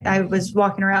I was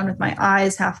walking around with my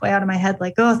eyes halfway out of my head,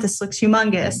 like, oh, this looks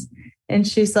humongous. And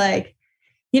she's like,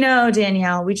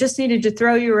 Danielle, we just needed to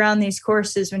throw you around these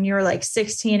courses when you were like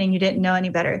 16 and you didn't know any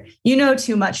better. You know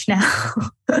too much now.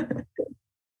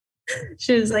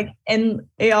 She was like, and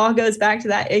it all goes back to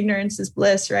that ignorance is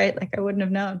bliss, right? Like I wouldn't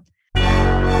have known.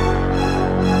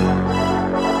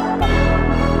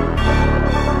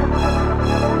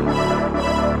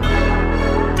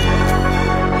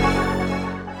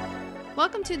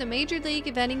 Welcome to the Major League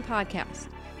Eventing Podcast,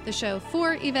 the show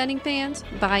for eventing fans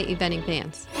by eventing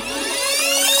fans.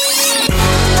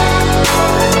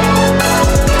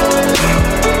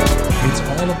 It's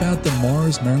all about the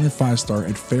Mars Maryland 5-Star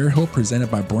at Fairhill, presented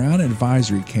by Brown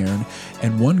Advisory, Karen.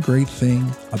 And one great thing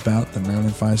about the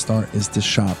Maryland 5-Star is the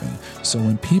shopping. So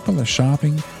when people are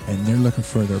shopping and they're looking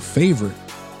for their favorite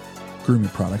grooming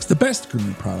products, the best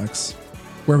grooming products,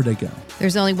 where would they go?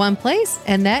 There's only one place,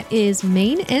 and that is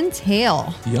Mane and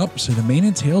Tail. Yep. So the Mane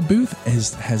and Tail booth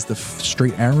has the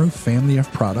Straight Arrow family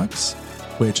of products,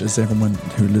 which, as everyone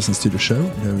who listens to the show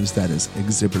knows, that is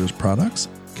Exhibitors products,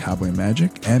 Cowboy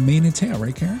Magic, and Mane and Tail,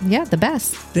 right, Karen? Yeah, the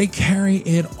best. They carry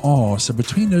it all. So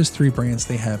between those three brands,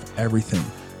 they have everything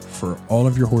for all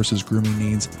of your horse's grooming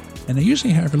needs. And they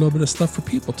usually have a little bit of stuff for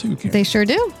people too, Karen. They sure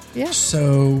do. Yeah.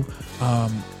 So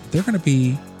they're going to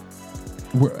be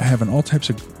having all types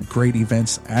of great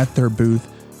events at their booth.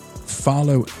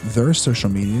 Follow their social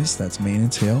medias. That's Mane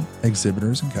and Tail,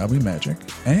 Exhibitors, and Cowboy Magic.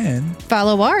 And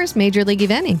follow ours, Major League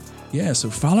Eventing. Yeah, so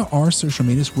follow our social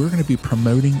medias. We're going to be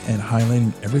promoting and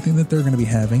highlighting everything that they're going to be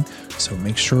having. So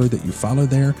make sure that you follow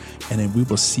there. And then we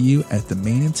will see you at the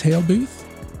Mane and Tail booth,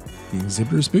 the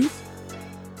Exhibitors booth,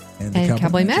 and the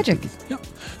Cowboy Magic booth. Yep.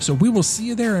 So we will see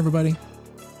you there, everybody.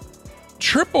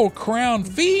 Triple Crown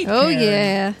Feed. Oh, Karen.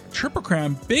 yeah. Triple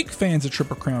Crown. Big fans of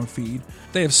Triple Crown Feed.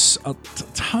 They have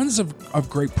tons of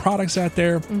great products out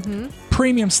there. Mm-hmm.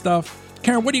 Premium stuff.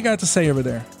 Karen, what do you got to say over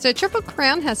there? So Triple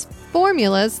Crown has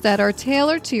formulas that are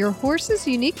tailored to your horse's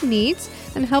unique needs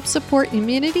and help support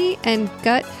immunity and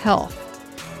gut health.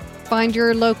 Find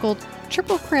your local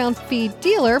Triple Crown Feed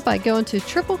dealer by going to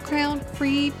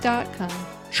triplecrownfeed.com.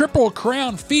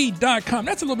 triplecrownfeed.com.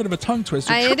 That's a little bit of a tongue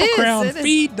twister.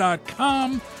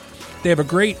 Triplecrownfeed.com. They have a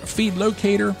great feed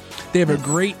locator. They have a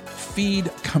great feed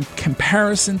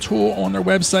comparison tool on their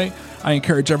website. I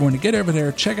encourage everyone to get over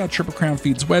there, check out Triple Crown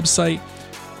Feed's website,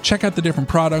 check out the different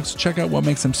products, check out what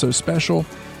makes them so special,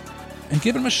 and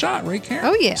give them a shot, right, Karen?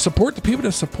 Oh, yeah. Support the people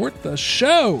that support the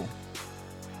show.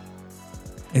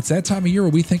 It's that time of year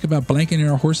where we think about blanketing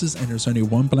our horses, and there's only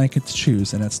one blanket to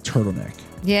choose, and that's turtleneck.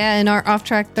 Yeah, and our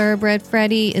off-track thoroughbred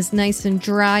Freddie is nice and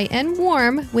dry and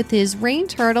warm with his rain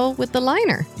turtle with the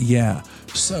liner. Yeah.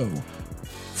 So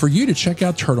for you to check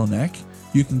out turtleneck,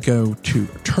 you can go to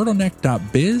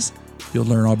turtleneck.biz. You'll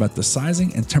learn all about the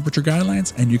sizing and temperature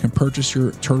guidelines, and you can purchase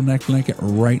your turtleneck blanket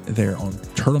right there on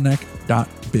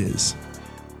turtleneck.biz.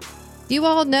 You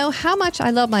all know how much I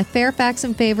love my Fairfax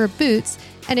and Favor boots,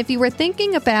 and if you were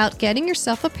thinking about getting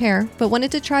yourself a pair but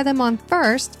wanted to try them on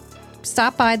first,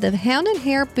 stop by the Hound and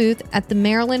Hare booth at the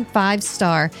Maryland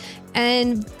 5-Star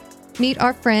and meet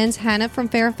our friends Hannah from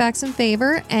Fairfax and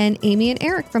Favor and Amy and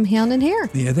Eric from Hound and Hare.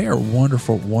 Yeah, they are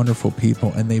wonderful, wonderful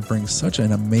people, and they bring such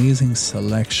an amazing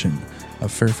selection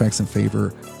of Fairfax and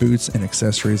Favor boots and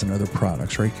accessories and other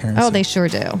products, right, Karen? Oh, they sure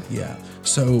do. Yeah.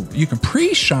 So you can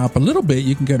pre-shop a little bit.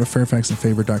 You can go to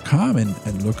fairfaxandfavor.com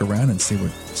and look around and see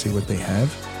what they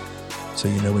have, so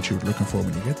you know what you're looking for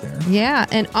when you get there. Yeah,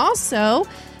 and also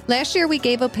last year we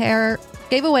gave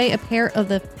away a pair of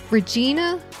the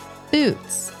Regina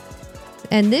boots.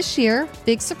 And this year,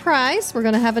 big surprise, we're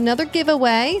going to have another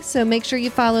giveaway. So make sure you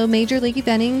follow Major League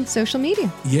Eventing social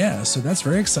media. Yeah, so that's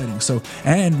very exciting. So,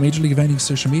 and Major League Eventing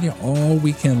social media all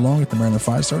weekend long at the Maryland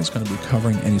 5-Star is going to be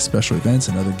covering any special events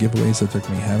and other giveaways that they're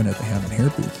going to be having at the Hound and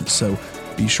Hare booth. So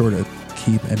be sure to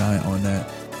keep an eye on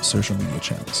that social media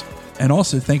channels. And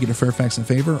also thank you to Fairfax and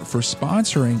Favor for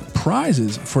sponsoring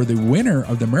prizes for the winner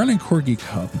of the Maryland Corgi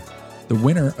Cup. The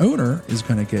owner is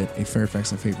going to get a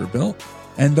Fairfax and Favor belt.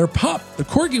 And their pup, the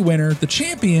Corgi winner, the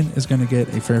champion, is going to get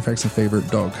a Fairfax and Favor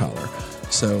dog collar.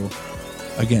 So,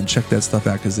 again, check that stuff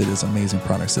out because it is amazing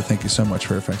products. So thank you so much,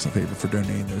 Fairfax and Favor, for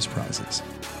donating those prizes.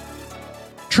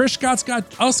 Trish Scott's got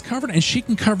us covered, and she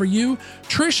can cover you.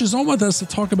 Trish is on with us to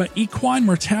talk about equine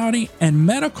mortality and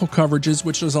medical coverages,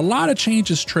 which there's a lot of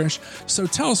changes, Trish. So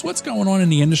tell us what's going on in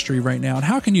the industry right now, and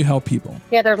how can you help people?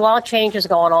 Yeah, there's a lot of changes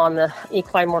going on in the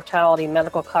equine mortality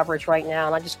medical coverage right now,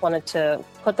 and I just wanted to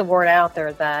put the word out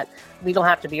there that we don't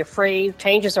have to be afraid.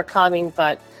 Changes are coming,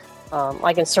 but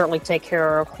I can certainly take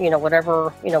care of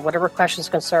whatever questions,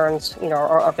 concerns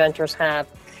our vendors have.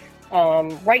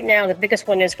 Right now, the biggest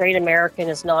one is Great American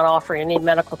is not offering any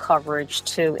medical coverage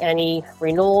to any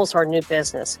renewals or new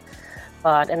business.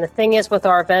 And the thing is with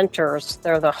our eventers,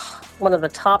 they're one of the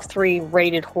top 3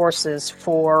 rated horses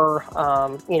for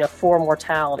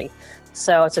mortality.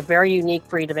 So it's a very unique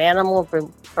breed of animal,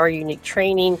 very unique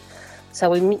training. So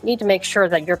we need to make sure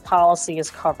that your policy is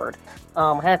covered.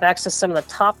 I have access to some of the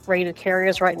top rated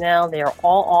carriers right now. They are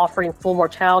all offering full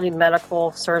mortality,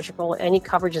 medical, surgical, any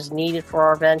coverage is needed for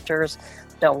our eventers.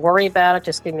 Don't worry about it.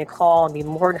 Just give me a call. I'll be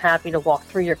more than happy to walk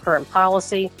through your current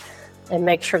policy and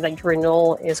make sure that your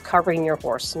renewal is covering your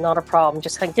horse. Not a problem.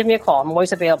 Just give me a call. I'm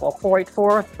always available.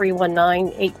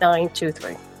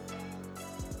 484-319-8923.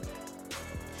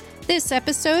 This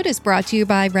episode is brought to you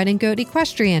by Red and Goat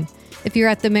Equestrian. If you're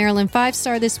at the Maryland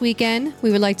 5-Star this weekend,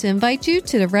 we would like to invite you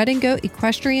to the Red and Goat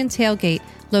Equestrian Tailgate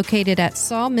located at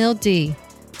Sawmill D.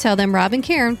 Tell them Rob and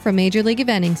Karen from Major League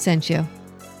Eventing sent you.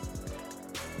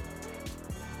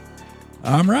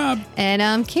 I'm Rob. And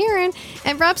I'm Karen.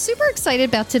 And Rob's super excited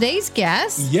about today's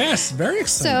guest. Yes, very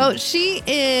excited. So she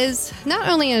is not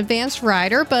only an advanced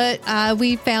rider, but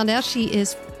we found out she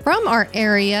is from our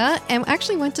area and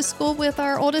actually went to school with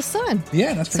our oldest son.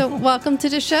 Yeah, that's pretty cool. So welcome to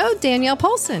the show, Danielle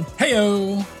Poulsen.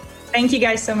 Heyo. Thank you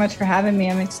guys so much for having me.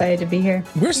 I'm excited to be here.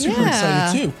 We're super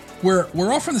excited too.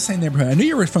 We're all from the same neighborhood. I knew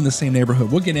you were from the same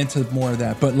neighborhood. We'll get into more of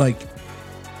that, but I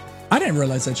didn't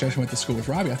realize that you actually went to school with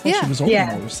Robbie. I thought she was older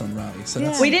than our son, Robbie. So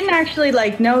we didn't actually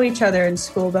know each other in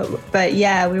school, but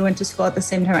yeah, we went to school at the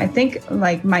same time. I think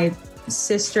my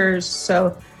sisters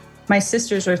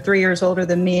are 3 years older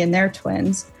than me and they're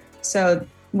twins. So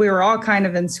we were all kind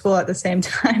of in school at the same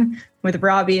time with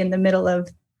Robbie in the middle of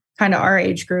kind of our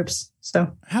age groups.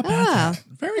 So how about that?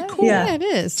 Very cool. Yeah, it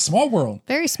is. Small world.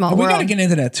 Very small world. We got to get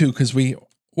into that too, because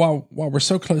while we're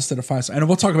so close to the 5-Star, and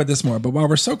we'll talk about this more, but while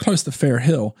we're so close to Fair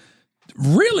Hill,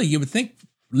 really, you would think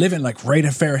living right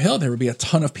at Fair Hill, there would be a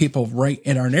ton of people right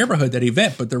in our neighborhood that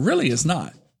event, but there really is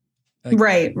not.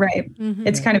 Right. Mm-hmm.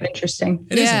 It's kind of interesting.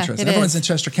 It is interesting. Everyone's in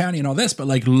Chester County and all this, but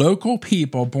local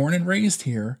people born and raised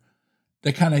here,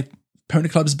 they kind of pony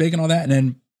club's big and all that, and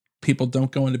then people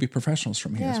don't go in to be professionals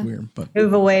from here. It's weird, but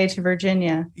move away to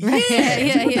Virginia. Yeah.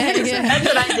 That's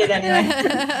what I did anyway.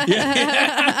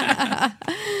 Yeah.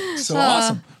 So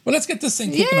awesome. Well, let's get this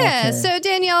thing kicking off. Yeah. So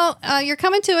Danielle, you're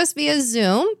coming to us via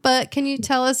Zoom, but can you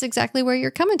tell us exactly where you're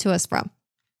coming to us from?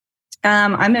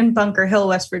 I'm in Bunker Hill,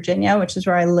 West Virginia, which is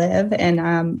where I live,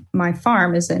 and my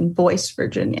farm is in Boyce,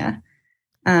 Virginia.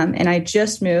 And I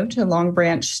just moved to Long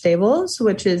Branch Stables,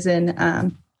 which is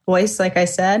in Boyce, like I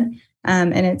said,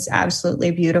 and it's absolutely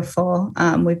beautiful.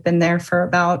 We've been there for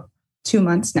about 2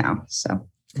 months now. So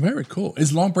very cool.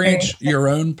 Is Long Branch your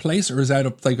own place, or is that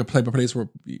a place where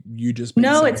you just?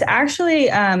 No, it's actually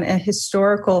a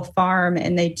historical farm,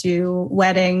 and they do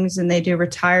weddings and they do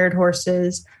retired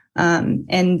horses.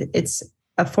 And it's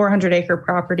a 400-acre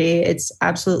property. It's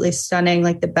absolutely stunning,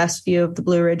 the best view of the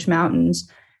Blue Ridge Mountains.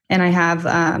 And I have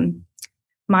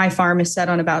my farm is set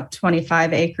on about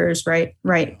 25 acres, right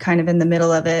kind of in the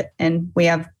middle of it. And we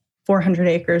have 400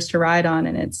 acres to ride on,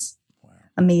 and it's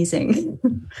amazing.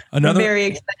 I'm very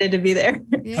excited to be there.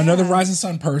 Yeah. Another Rising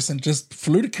Sun person just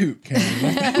flew to coop.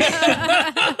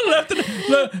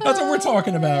 That's what we're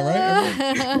talking about,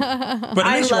 right? But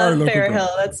I love Fair Hill.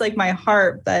 That's my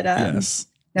heart. But yes.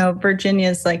 No,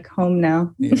 Virginia's home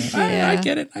now. Yeah. I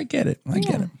get it. I get it.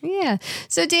 Yeah.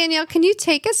 So Danielle, can you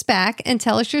take us back and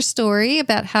tell us your story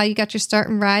about how you got your start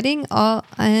in riding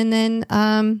and then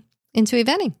into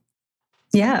eventing?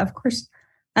 Yeah, of course.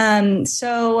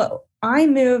 So I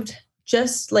moved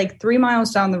just 3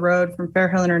 miles down the road from Fair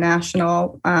Hill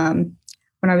International. When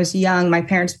I was young, my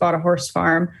parents bought a horse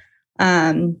farm.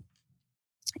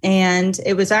 And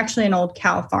it was actually an old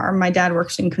cow farm. My dad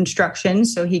works in construction,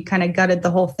 so he kind of gutted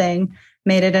the whole thing,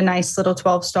 made it a nice little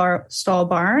 12-stall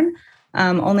barn,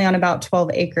 only on about 12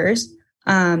 acres.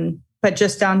 But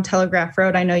just down Telegraph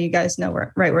Road, I know you guys know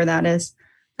where that is.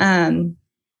 And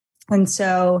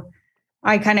so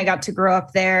I kind of got to grow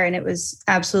up there, and it was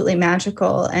absolutely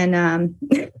magical. And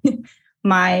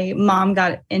my mom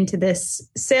got into this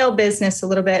sale business a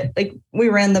little bit. We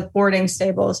were in the boarding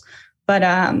stables, but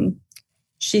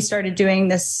she started doing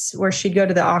this where she'd go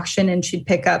to the auction and she'd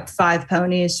pick up 5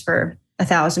 ponies for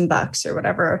 $1,000 or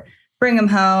whatever, bring them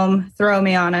home, throw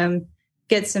me on them,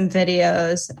 get some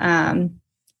videos,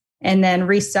 and then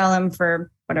resell them for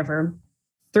whatever,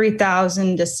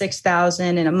 $3,000 to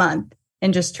 $6,000 in a month,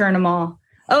 and just turn them all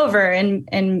over and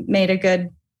made a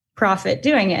good profit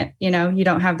doing it. You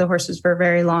don't have the horses for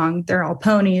very long. They're all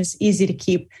ponies, easy to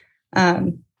keep.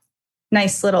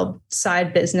 Nice little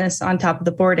side business on top of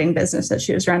the boarding business that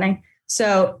she was running.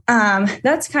 So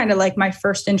that's kind of like my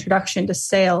first introduction to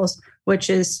sales, which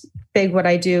is big. What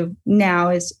I do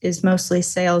now is mostly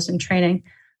sales and training.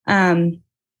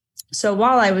 So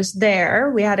while I was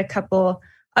there, we had a couple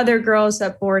other girls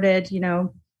that boarded,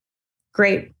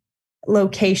 great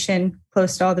location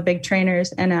close to all the big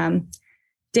trainers. And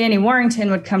Danny Warrington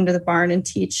would come to the barn and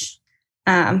teach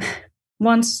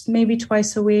once, maybe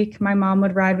twice a week. My mom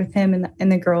would ride with him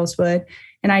and the girls would.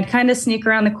 And I'd kind of sneak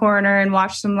around the corner and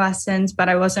watch some lessons, but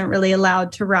I wasn't really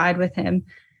allowed to ride with him.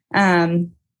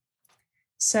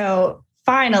 So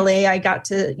finally I got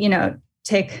to,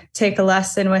 take a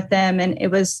lesson with them, and it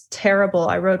was terrible.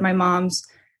 I rode my mom's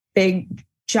big,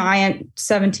 giant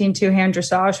 17 two-hand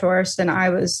dressage horse, and I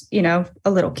was, a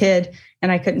little kid,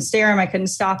 and I couldn't steer him. I couldn't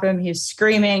stop him. He was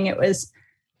screaming. It was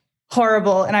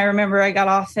horrible. And I remember I got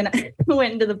off and I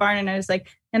went into the barn and I was like,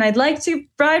 and I'd like to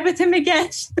ride with him again.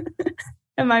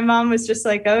 And my mom was just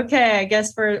like, okay, I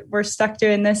guess we're stuck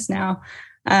doing this now.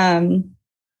 And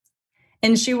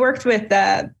she worked with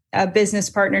a business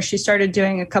partner. She started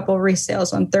doing a couple of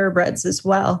resales on thoroughbreds as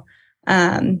well.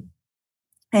 And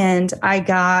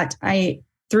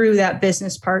through that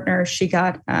business partner, she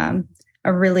got a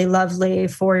really lovely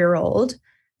 4-year-old,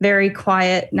 very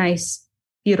quiet, nice,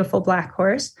 beautiful black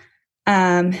horse.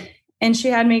 And she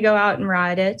had me go out and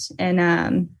ride it.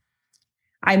 And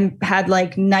I had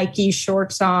like Nike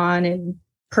shorts on and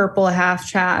purple half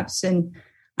chaps. And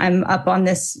I'm up on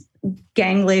this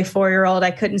gangly 4-year-old.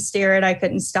 I couldn't steer it. I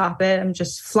couldn't stop it. I'm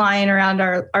just flying around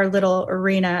our little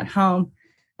arena at home.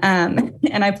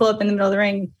 And I pull up in the middle of the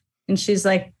ring and she's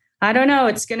like, I don't know.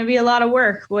 It's going to be a lot of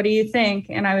work. What do you think?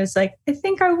 And I was like, I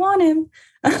think I want him.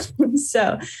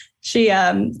 So she,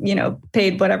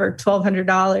 paid whatever,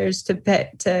 $1,200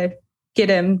 to get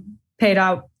him paid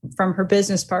out from her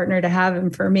business partner to have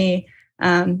him for me.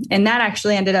 And that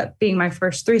actually ended up being my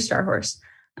first 3-star horse.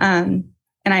 And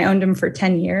I owned him for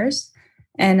 10 years.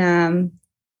 And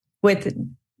with,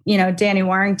 Danny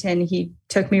Warrington, he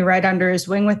took me right under his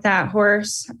wing with that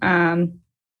horse.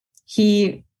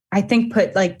 He, I think,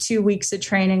 put like 2 weeks of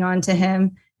training onto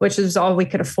him, which was all we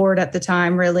could afford at the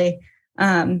time, really.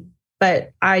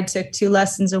 But I took 2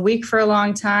 lessons a week for a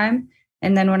long time.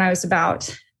 And then when I was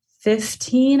about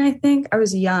 15, I think, I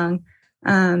was young,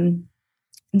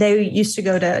 they used to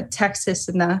go to Texas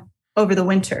over the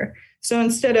winter. So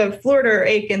instead of Florida or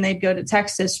Aiken, they'd go to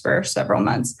Texas for several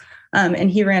months.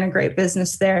 And he ran a great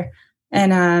business there.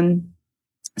 And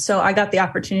so I got the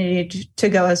opportunity to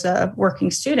go as a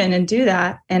working student and do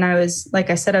that. And I was,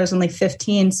 like I said, I was only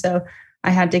 15. So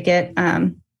I had to get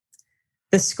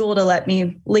the school to let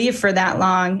me leave for that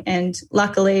long. And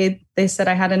luckily, they said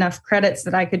I had enough credits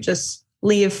that I could just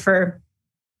leave for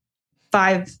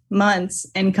 5 months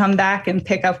and come back and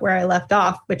pick up where I left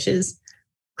off, which is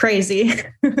crazy.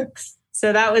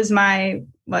 So that was my,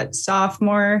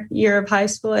 sophomore year of high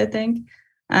school, I think.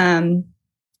 I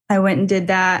went and did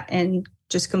that and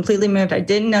just completely moved. I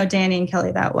didn't know Danny and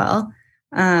Kelly that well.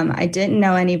 I didn't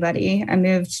know anybody. I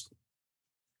moved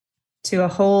to a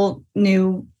whole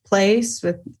new place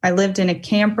I lived in a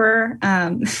camper,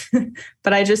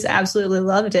 but I just absolutely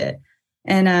loved it.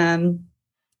 And,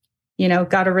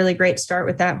 got a really great start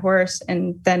with that horse.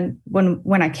 And then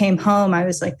when I came home, I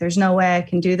was like, there's no way I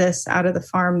can do this out of the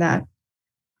farm that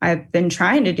I've been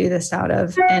trying to do this out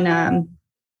of. And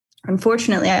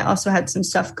unfortunately, I also had some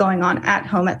stuff going on at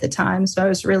home at the time. So I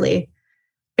was really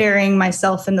burying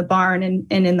myself in the barn and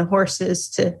in the horses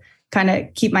to kind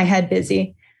of keep my head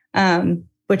busy,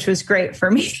 which was great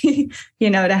for me, to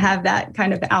have that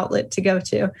kind of outlet to go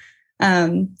to.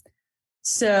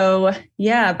 So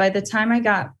yeah, by the time I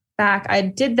got back, I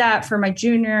did that for my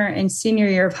junior and senior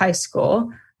year of high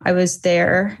school. I was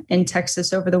there in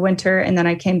Texas over the winter, and then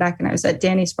I came back and I was at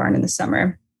Danny's barn in the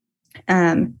summer.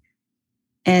 And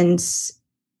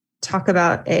talk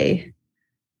about a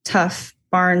tough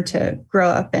barn to grow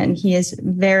up in. He is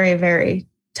very, very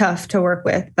tough to work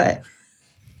with, but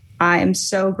I am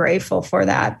so grateful for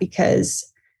that,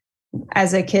 because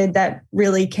as a kid that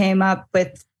really came up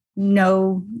with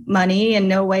no money and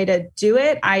no way to do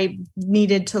it, I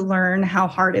needed to learn how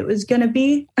hard it was going to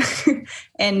be.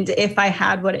 And if I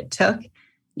had what it took,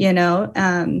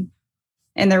 and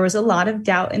there was a lot of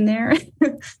doubt in there,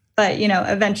 but,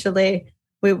 eventually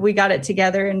we got it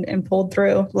together and pulled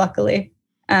through, luckily.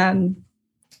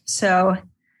 So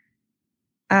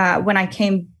when I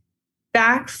came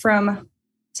back from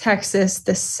Texas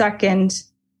the second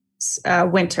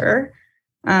winter,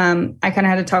 I kind of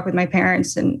had to talk with my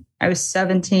parents, and I was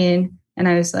 17 and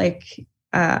I was like,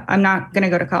 I'm not going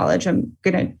to go to college. I'm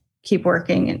going to keep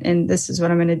working, and this is what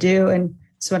I'm going to do. And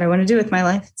it's what I want to do with my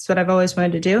life. It's what I've always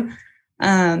wanted to do.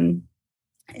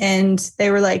 And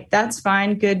they were like, that's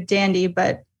fine, good, dandy,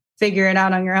 but figure it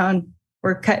out on your own.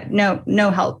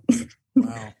 No help.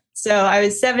 Wow. So I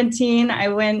was 17. I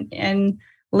went and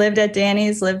lived at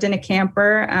Danny's, lived in a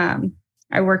camper.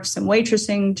 I worked some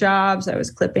waitressing jobs. I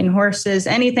was clipping horses,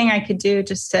 anything I could do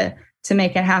just to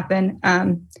make it happen.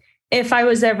 If I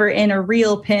was ever in a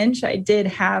real pinch, I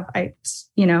could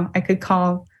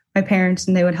call my parents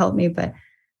and they would help me, but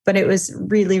it was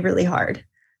really, really hard.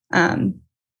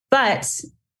 But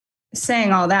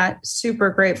saying all that, super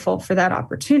grateful for that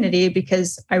opportunity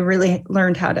because I really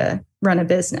learned how to run a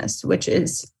business, which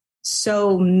is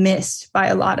so missed by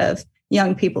a lot of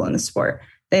young people in the sport.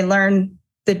 They learn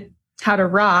how to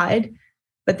ride,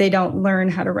 but they don't learn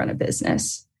how to run a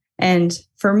business. And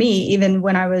for me, even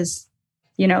when I was,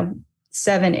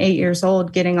 7, 8 years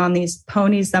old, getting on these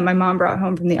ponies that my mom brought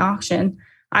home from the auction,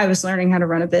 I was learning how to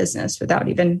run a business without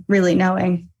even really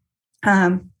knowing.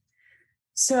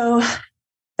 So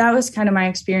that was kind of my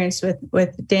experience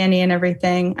with Danny and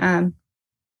everything. And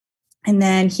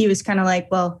then he was kind of like,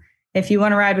 well, if you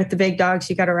want to ride with the big dogs,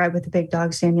 you got to ride with the big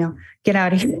dogs, Danielle. Get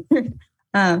out of here.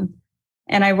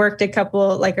 And I worked I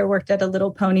worked at a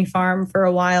little pony farm for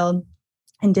a while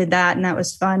and did that. And that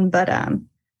was fun. But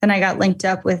then I got linked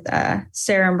up with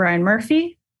Sarah and Brian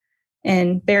Murphy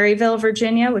in Berryville,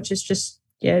 Virginia, which is just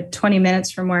 20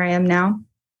 minutes from where I am now.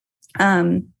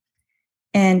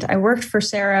 And I worked for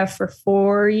Sarah for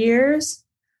 4 years,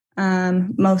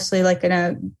 mostly like in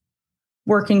a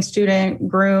working student,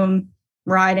 groom,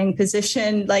 riding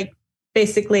position, like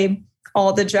basically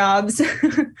all the jobs.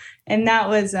 And that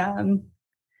was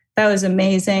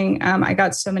amazing. I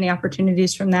got so many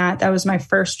opportunities from that. That was my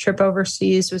first trip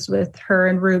overseas, was with her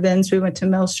and Rubens. We went to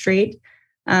Mill Street.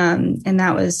 And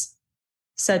that was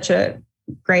such a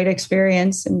great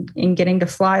experience in getting to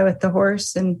fly with the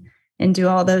horse and do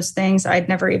all those things. I'd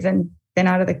never even been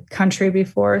out of the country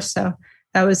before. So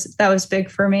that was big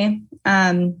for me.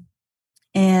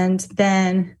 And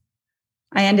then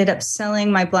I ended up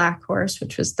selling my black horse,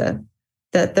 which was the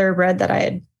thoroughbred that I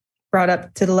had brought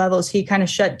up to the levels. He kind of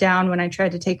shut down when I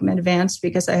tried to take him advanced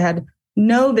because I had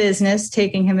no business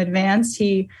taking him advanced.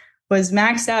 He was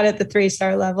maxed out at the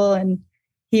 3-star level and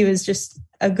he was just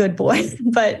a good boy,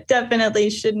 but definitely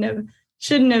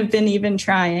shouldn't have been even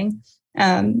trying.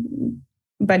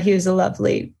 But he was a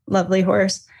lovely, lovely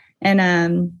horse.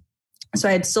 And so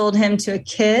I had sold him to a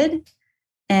kid.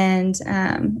 And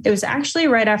it was actually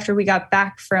right after we got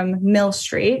back from Mill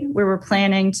Street. We were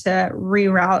planning to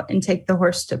reroute and take the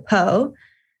horse to Poe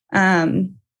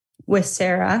with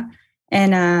Sarah.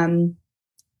 And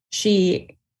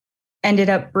she ended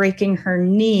up breaking her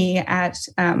knee at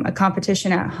a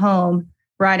competition at home,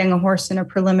 riding a horse in a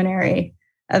preliminary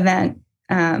event.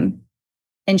 And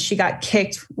she got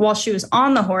kicked while she was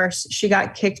on the horse. She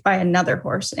got kicked by another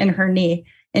horse in her knee.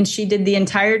 And she did the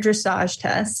entire dressage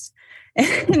test.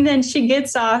 And then she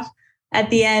gets off at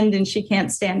the end and she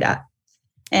can't stand up.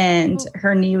 And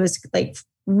her knee was like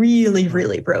really,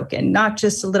 really broken, not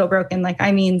just a little broken.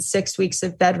 6 weeks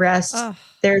of bed rest.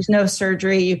 There's no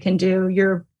surgery you can do.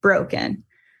 You're broken.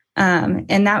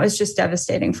 And that was just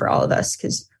devastating for all of us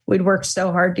because we'd worked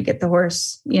so hard to get the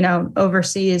horse,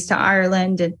 overseas to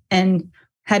Ireland and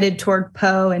headed toward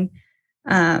Poe. And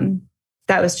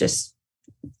that was just,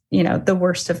 the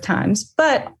worst of times.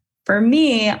 But for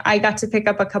me, I got to pick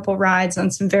up a couple rides on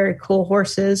some very cool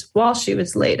horses while she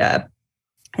was laid up.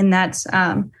 And that's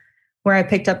where I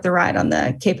picked up the ride on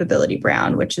the Capability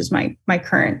Brown, which is my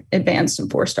current advanced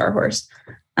and 4-star horse.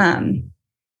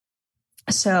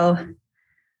 So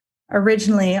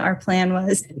originally our plan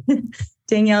was,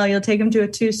 Danielle, you'll take him to a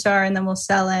 2-star and then we'll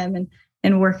sell him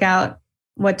and work out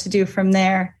what to do from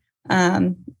there.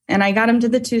 And I got him to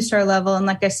the 2-star level. And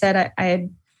like I said, I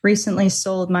had recently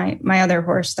sold my other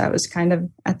horse that was kind of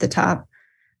at the top.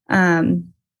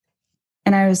 And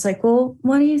I was like, well,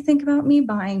 what do you think about me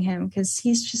buying him? Because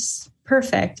he's just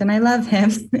perfect and I love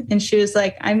him. And she was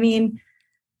like, I mean,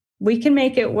 we can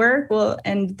make it work. Well,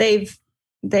 and they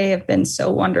have been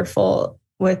so wonderful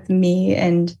with me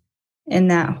and in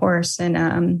that horse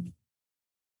and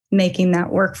making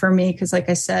that work for me. Because like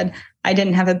I said, I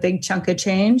didn't have a big chunk of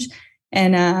change.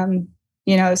 And,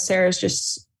 Sarah's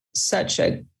just such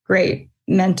a great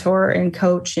mentor and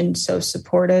coach and so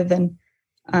supportive and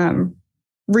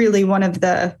really one of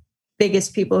the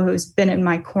biggest people who's been in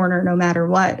my corner no matter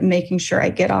what, making sure I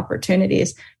get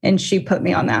opportunities. And she put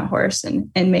me on that horse and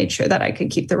made sure that I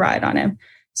could keep the ride on him.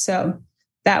 So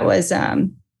that was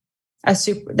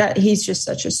he's just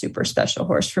such a super special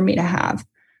horse for me to have.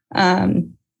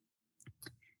 And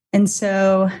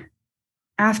so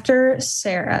after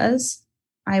Sarah's,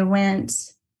 I went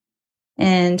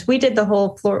And we did the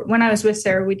whole floor. When I was with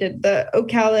Sarah, we did the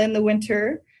Ocala in the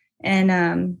winter,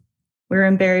 and we were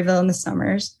in Berryville in the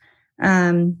summers.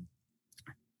 And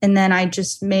then I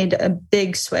just made a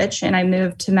big switch, and I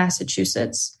moved to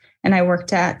Massachusetts, and I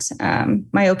worked at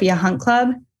Myopia Hunt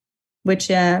Club,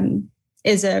 which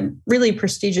is a really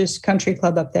prestigious country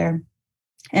club up there.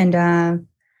 And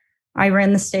I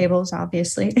ran the stables,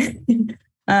 obviously.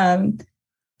 And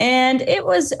it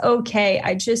was okay.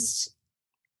 I just,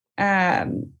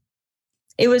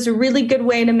 it was a really good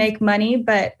way to make money.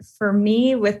 But for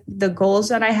me, with the goals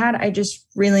that I had, I just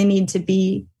really need to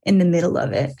be in the middle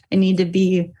of it. I need to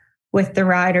be with the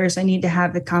riders. I need to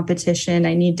have the competition.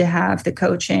 I need to have the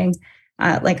coaching.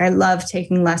 I love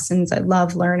taking lessons. I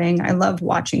love learning. I love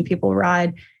watching people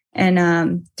ride.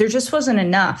 And there just wasn't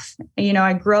enough.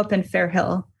 I grew up in Fair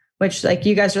Hill, which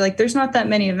you guys are there's not that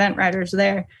many event riders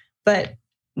there. But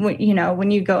when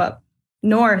you go up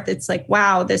north, it's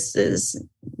wow, this is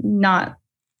not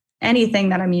anything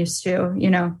that I'm used to.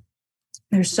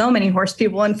 There's so many horse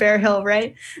people in Fair Hill,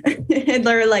 right?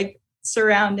 They're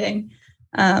surrounding.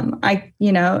 I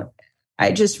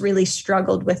just really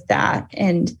struggled with that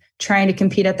and trying to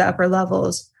compete at the upper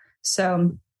levels.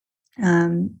 So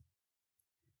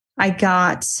I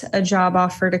got a job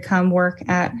offer to come work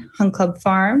at Hunt Club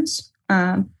Farms.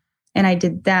 And I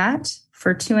did that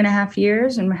for 2.5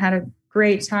 years and had a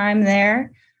great time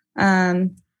there.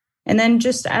 And then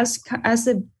just as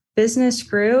the business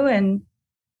grew, and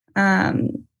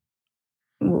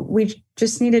we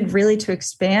just needed really to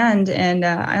expand. And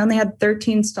I only had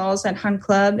 13 stalls at Hunt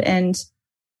Club. And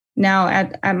now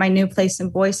at my new place in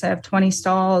Boyce, I have 20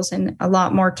 stalls and a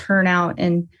lot more turnout.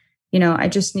 And, I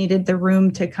just needed the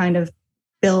room to kind of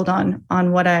build on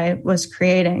what I was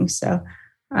creating. So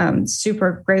I'm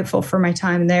super grateful for my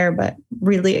time there, but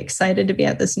really excited to be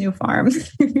at this new farm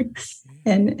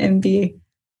and be,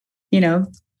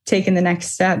 taking the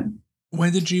next step.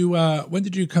 When did you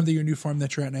come to your new farm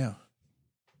that you're at now?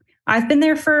 I've been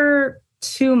there for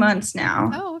 2 months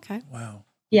now. Oh, okay. Wow.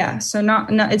 Yeah. So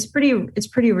it's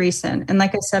pretty recent. And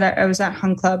like I said, I was at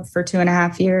Hunt Club for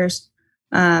 2.5 years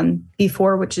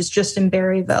before, which is just in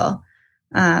Berryville.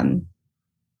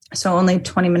 So only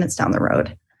 20 minutes down the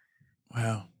road.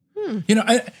 Wow.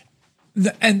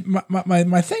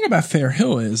 My thing about Fair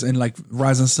Hill is, and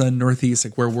Rising Sun Northeast,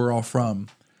 where we're all from,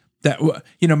 that,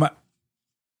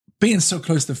 being so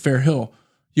close to Fair Hill,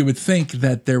 you would think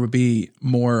that there would be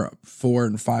more 4-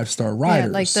 and 5-star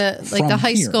riders. Yeah, the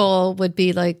high school would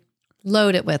be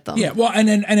loaded with them. Yeah, well, and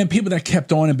then people that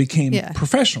kept on and became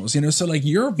professionals. So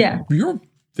you're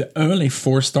the only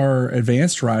 4-star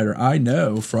advanced rider I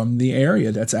know from the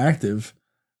area that's active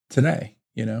today.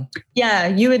 Yeah,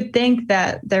 you would think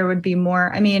that there would be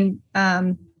more. I mean,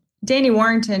 Danny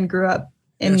Warrington grew up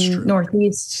in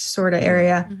Northeast sort of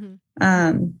area.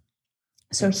 Mm-hmm.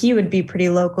 So he would be pretty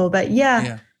local, but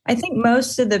I think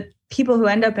most of the people who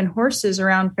end up in horses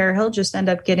around Fair Hill just end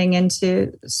up getting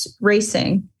into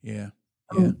racing,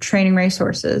 training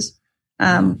racehorses,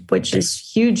 which is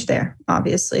huge there.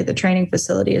 Obviously the training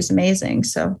facility is amazing.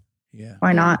 So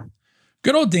why not?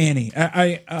 Good old Danny.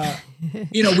 We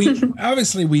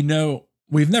know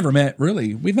we've never met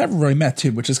really. We've never really met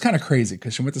too, which is kind of crazy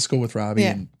because she went to school with Robbie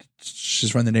and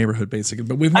she's run the neighborhood basically,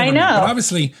 but we've never met. But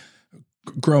obviously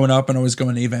growing up and always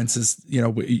going to events is,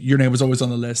 your name was always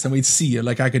on the list and we'd see you.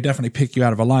 I could definitely pick you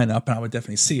out of a lineup and I would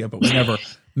definitely see you, but we never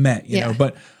met, you know,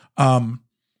 but,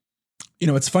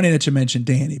 it's funny that you mentioned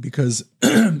Danny because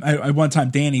I one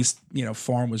time Danny's,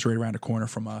 farm was right around the corner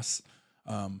from us.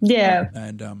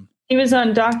 And, he was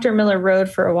on Dr. Miller Road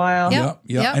for a while. Yep.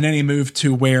 And then he moved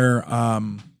to where,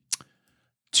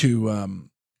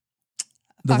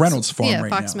 the Reynolds farm right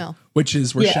Fox now, Mill. Which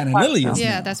is where Shannon Lilly is.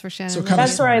 Yeah, now. that's where Shannon. So Lilly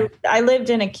that's where I lived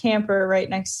in a camper right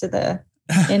next to the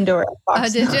indoor.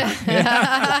 Fox did Mill. you?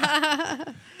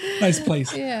 Nice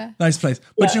place. Yeah, nice place.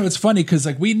 But it's funny because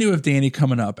we knew of Danny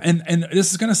coming up, and this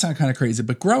is going to sound kind of crazy,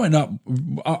 but growing up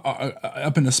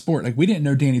up in the sport, we didn't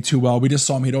know Danny too well. We just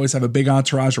saw him. He'd always have a big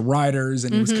entourage of riders,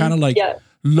 and he was kind of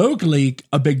locally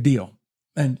a big deal.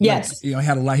 And he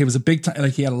had a lot. He was a big time.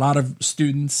 He had a lot of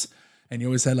students. And he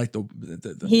always had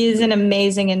the He's an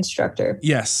amazing instructor.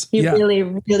 Yes. He really,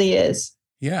 really is.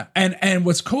 Yeah. And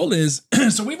what's cool is,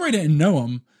 so we really didn't know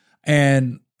him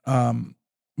and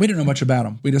we didn't know much about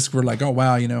him. We just were oh,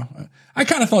 wow. I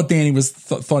kind of thought Danny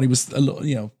thought he was a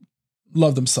little,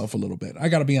 loved himself a little bit. I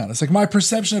got to be honest. My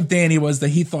perception of Danny was that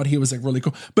he thought he was really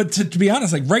cool. But to be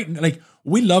honest,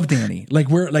 we love Danny.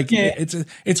 We're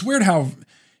it's weird how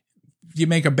you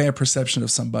make a bad perception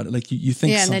of somebody. Like you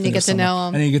think, and then you get to know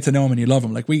them, and then you get to know them, and you love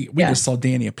them. Like we just saw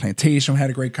Danny at Plantation, we had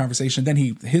a great conversation. Then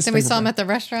we saw him at the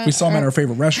restaurant. We saw him at our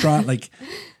favorite restaurant. Like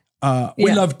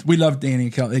we loved Danny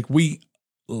and Kelly. Like we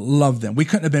loved them. We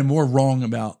couldn't have been more wrong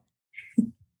about.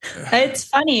 It's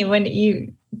funny when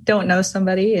you don't know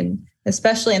somebody, and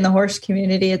especially in the horse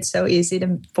community, it's so easy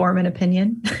to form an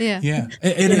opinion. Yeah,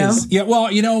 it is. Yeah,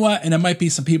 well, you know what? And it might be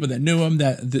some people that knew him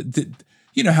that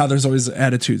you know how there's always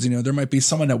attitudes. You know, there might be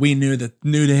someone that we knew that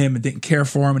knew to him and didn't care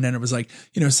for him, and then it was like,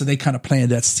 you know, so they kind of planted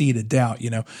that seed of doubt.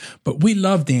 You know, but we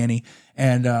love Danny,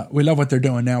 and we love what they're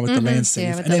doing now with the land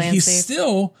safe. Yeah, and then he's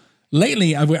still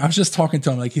lately. I was just talking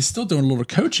to him, like he's still doing a little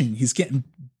coaching. He's getting.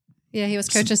 Yeah, he was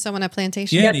coaching someone at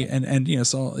Plantation. Yeah, and you know,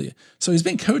 so he's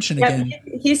been coaching again.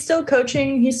 He's still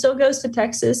coaching. He still goes to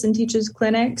Texas and teaches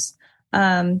clinics.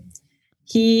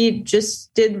 He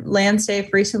just did land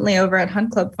safe recently over at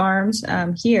Hunt Club Farms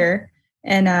here,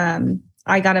 and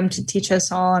I got him to teach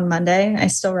us all on Monday. I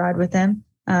still ride with him.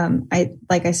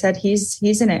 Like I said,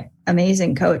 he's an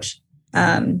amazing coach.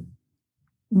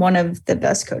 One of the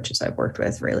best coaches I've worked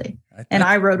with, really. And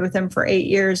I rode with him for 8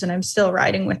 years, and I'm still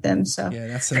riding with him. So yeah,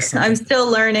 that's I'm still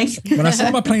learning. When I saw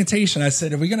him at Plantation, I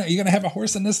said, "Are you gonna have a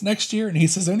horse in this next year?" And he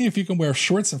says, "Only if you can wear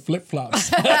shorts and flip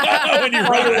flops when you're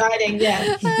riding."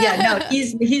 Yeah. No,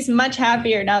 he's much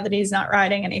happier now that he's not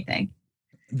riding anything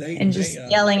and just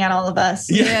yelling at all of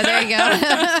us. Yeah, there you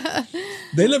go.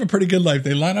 They live a pretty good life.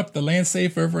 They line up the land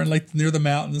safe over in like near the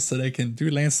mountains so they can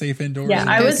do land safe indoors. Yeah,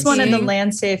 I was one of the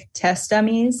land safe test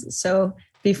dummies. So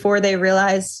before they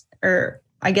realized, or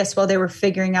I guess while they were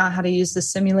figuring out how to use the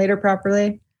simulator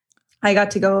properly, I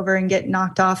got to go over and get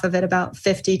knocked off of it about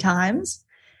 50 times.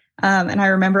 And I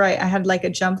remember I had like a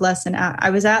jump lesson. I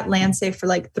was at land safe for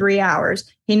like 3 hours.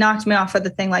 He knocked me off of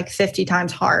the thing like 50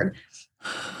 times hard.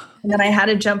 And then I had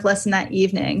a jump lesson that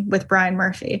evening with Brian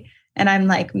Murphy. And I'm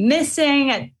like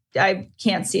missing. I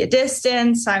can't see a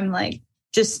distance. I'm like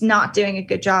just not doing a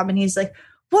good job. And he's like,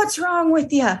 "What's wrong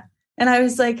with you?" And I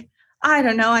was like, "I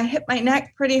don't know. I hit my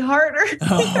neck pretty hard."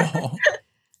 Oh.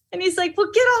 And he's like, "Well,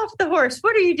 get off the horse.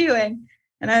 What are you doing?"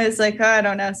 And I was like, "Oh, I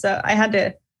don't know." So I had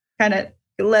to kind of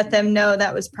let them know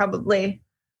that was probably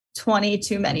 20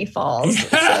 too many falls.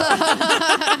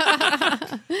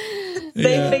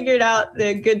 They figured out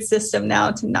the good system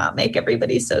now to not make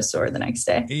everybody so sore the next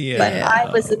day. Yeah. But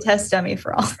I was the test dummy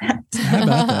for all that. How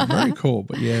about that? Very cool.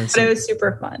 But yeah. But it was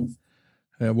super fun.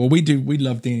 Yeah, well, we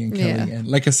love Danny and Kelly. Yeah. And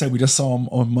like I said, we just saw them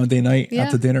on Monday night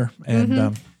out to dinner.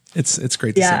 And it's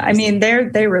great to see. Yeah, I mean,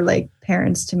 they were like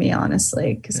parents to me,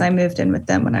 honestly, because I moved in with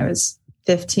them when I was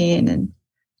 15.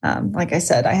 And like I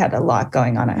said, I had a lot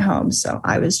going on at home. So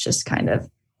I was just kind of,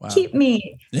 keep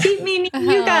me near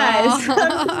you guys.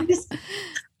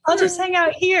 I'll just hang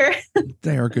out here.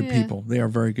 They are good people. They are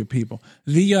very good people.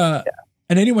 And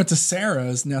then he went to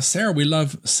Sarah's. Now, Sarah, we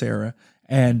love Sarah.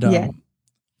 And,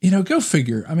 you know, go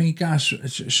figure. I mean, gosh,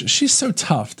 she's so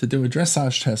tough to do a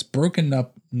dressage test, broken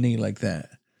up knee like that.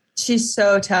 She's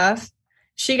so tough.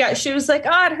 She was like,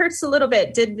 "Oh, it hurts a little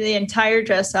bit." Did the entire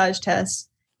dressage test,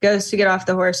 goes to get off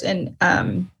the horse, and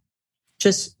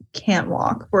just can't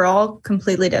walk. We're all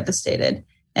completely devastated.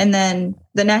 And then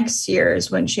the next year is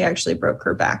when she actually broke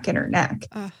her back and her neck.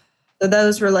 So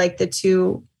those were like the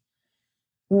two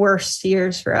worst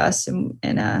years for us. And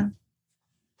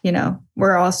you know,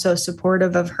 we're also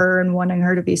supportive of her and wanting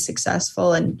her to be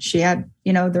successful. And she had,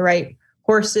 you know, the right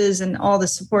horses and all the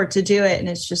support to do it. And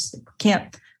it's just,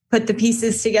 can't put the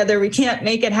pieces together. We can't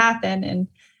make it happen. And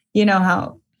you know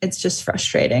how it's just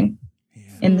frustrating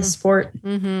in the sport.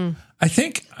 Mm-hmm. I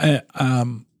think,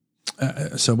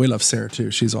 so we love Sarah too.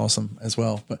 She's awesome as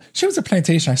well. But she was at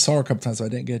Plantation. I saw her a couple times, so I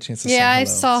didn't get a chance to say hello. I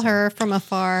saw her from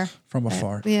afar.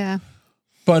 Yeah.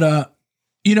 But,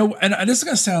 you know, and this is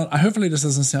going to sound, hopefully this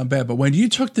doesn't sound bad, but when you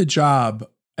took the job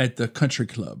at the country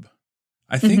club,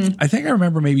 I think I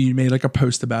remember maybe you made like a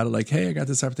post about it, like, "Hey, I got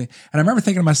this everything." And I remember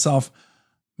thinking to myself,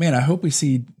 man, I hope we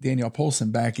see Danielle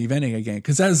Poulsen back eventing again.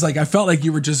 Cause that was like, I felt like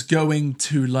you were just going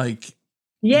to like,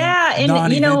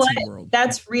 and you know what? World.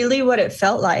 That's really what it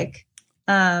felt like.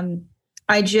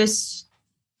 There's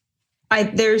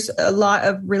a lot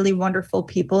of really wonderful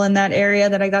people in that area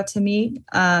that I got to meet.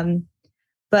 And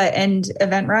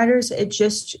event riders, it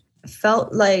just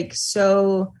felt like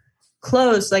so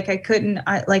close. Like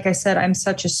like I said, I'm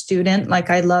such a student. Like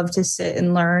I love to sit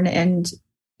and learn and,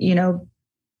 you know,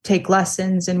 take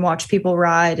lessons and watch people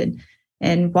ride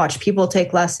and watch people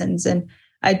take lessons. And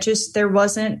there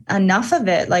wasn't enough of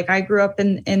it. Like I grew up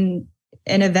in an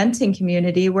eventing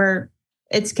community where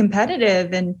it's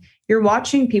competitive and you're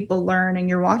watching people learn and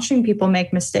you're watching people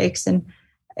make mistakes. And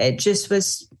it just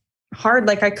was hard.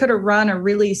 Like I could have run a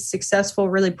really successful,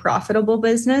 really profitable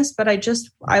business, but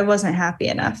I wasn't happy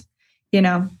enough,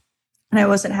 and I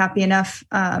wasn't happy enough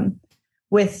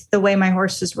with the way my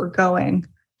horses were going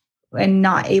and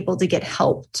not able to get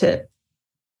help to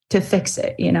fix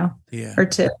it, or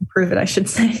to improve it, I should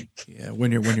say. Yeah.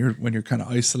 When you're kind of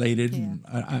isolated. And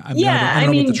I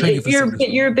mean,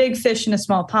 you're a big fish in a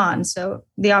small pond. So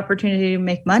the opportunity to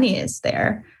make money is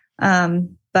there.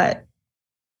 But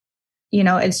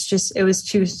it was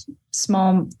too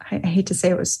small. I hate to say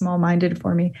it was small-minded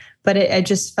for me, but I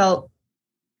just felt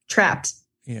trapped.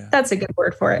 Yeah, that's a good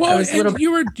word for it. Well,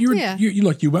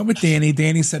 you went with Danny.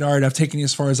 Danny said, "All right, I've taken you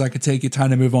as far as I could take you.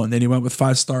 Time to move on." Then you went with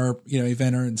 5-star,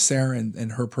 eventer and Sarah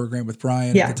and her program with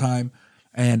Brian at the time,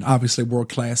 and obviously world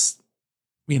class,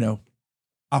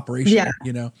 operation.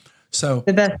 Yeah. So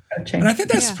the best coaching. And I think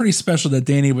that's pretty special that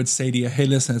Danny would say to you, "Hey,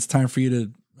 listen, it's time for you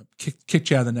to kick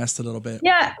you out of the nest a little bit."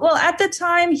 Yeah. Well, at the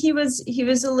time he was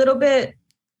a little bit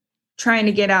trying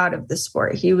to get out of the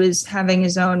sport. He was having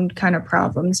his own kind of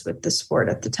problems with the sport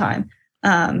at the time.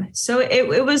 So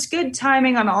it was good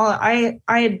timing on all. I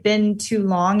had been too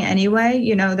long anyway.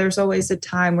 There's always a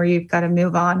time where you've got to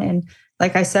move on. And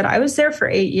like I said, I was there for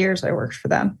 8 years. I worked for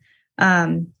them.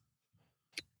 And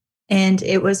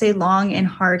it was a long and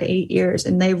hard 8 years.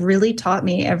 And they really taught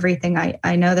me everything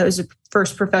I know. That was the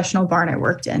first professional barn I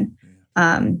worked in.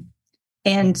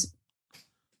 And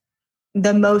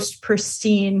the most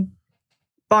pristine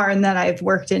barn that I've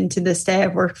worked in to this day.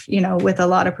 I've worked, with a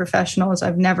lot of professionals.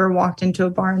 I've never walked into a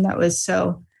barn that was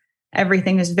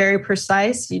everything is very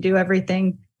precise. You do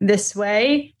everything this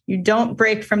way. You don't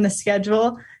break from the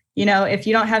schedule. If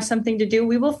you don't have something to do,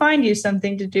 we will find you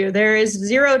something to do. There is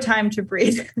zero time to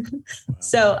breathe.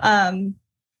 So, and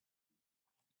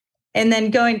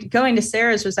then going to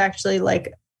Sarah's was actually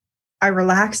like, I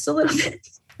relaxed a little bit.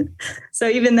 So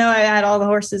even though I had all the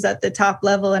horses at the top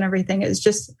level and everything, it was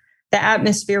just, the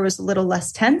atmosphere was a little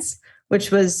less tense,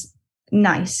 which was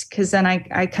nice. Cause then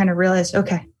I kind of realized,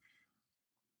 okay,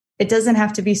 it doesn't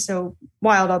have to be so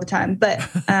wild all the time. But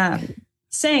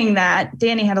saying that,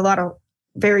 Danny had a lot of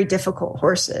very difficult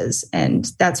horses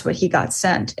and that's what he got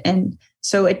sent. And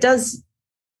so it does,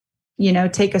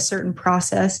 take a certain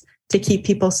process to keep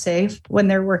people safe when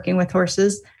they're working with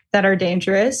horses that are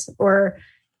dangerous or,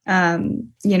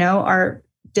 are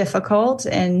difficult.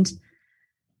 And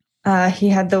he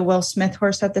had the Will Smith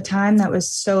horse at the time that was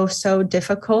so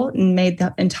difficult and made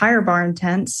the entire barn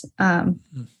tense.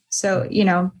 So,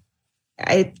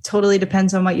 it totally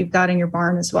depends on what you've got in your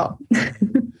barn as well.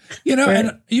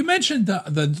 And you mentioned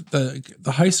the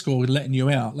high school letting you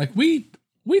out. Like we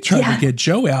tried to get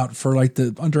Joe out for like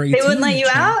the under 18. They wouldn't let you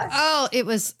out? Oh, it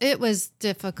was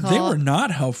difficult. They were not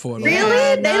helpful at all.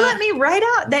 Really? They let me right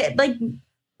out.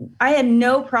 I had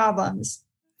no problems.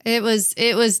 It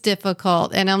was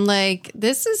difficult. And I'm like,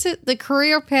 this is the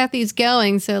career path he's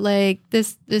going. So like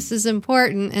this is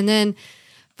important. And then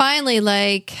finally,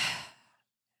 like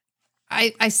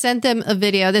I sent them a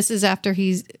video. This is after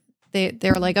they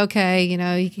were like, okay,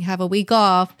 you can have a week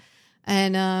off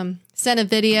and, sent a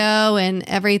video and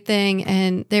everything.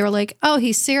 And they were like, oh,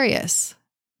 he's serious.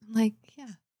 I'm like,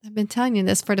 I've been telling you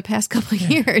this for the past couple of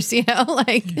years, He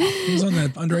was on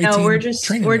that under 18. No, we're just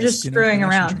screwing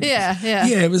around. Yeah.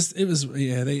 It was.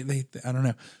 They I don't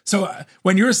know. So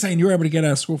when you were saying you were able to get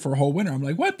out of school for a whole winter, I'm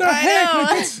like, what the heck? Like,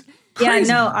 that's crazy.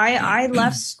 Yeah, no, I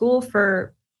left school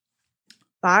for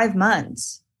 5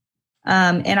 months,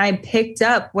 and I picked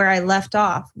up where I left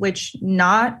off, which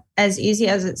not as easy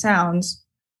as it sounds.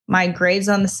 My grades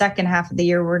on the second half of the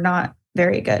year were not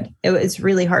very good. It was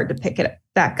really hard to pick it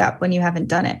back up when you haven't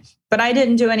done it. But I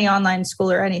didn't do any online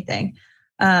school or anything.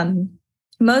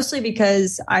 Mostly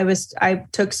because I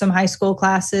took some high school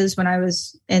classes when I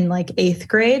was in like 8th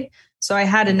grade. So I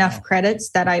had enough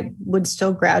credits that I would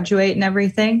still graduate and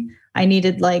everything. I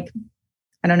needed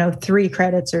 3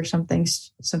 credits or something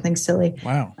silly.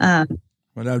 Wow.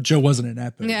 Well, no, Joe wasn't in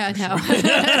that. Yeah, no.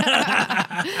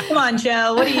 Come on,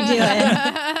 Joe. What are you doing?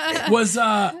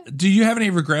 Do you have any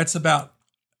regrets about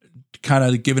kind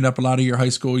of giving up a lot of your high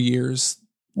school years?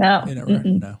 No.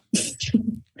 No.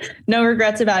 No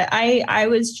regrets about it. I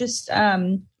was just,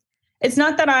 it's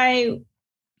not that I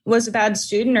was a bad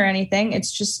student or anything.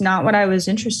 It's just not what I was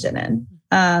interested in.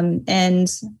 And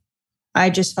I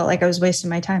just felt like I was wasting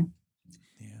my time.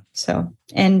 Yeah. So,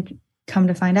 and come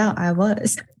to find out I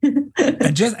was.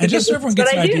 and just so everyone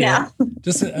gets an idea.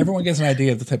 Just so everyone gets an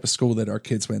idea of the type of school that our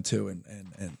kids went to and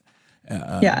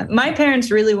yeah, my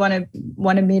parents really wanted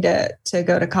me to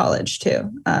go to college too.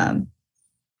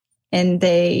 And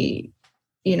they,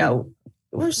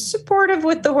 were supportive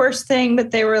with the horse thing,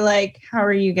 but they were like, how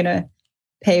are you going to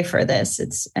pay for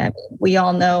this. We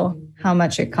all know how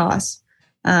much it costs.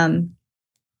 And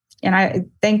I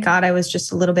thank God I was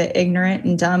just a little bit ignorant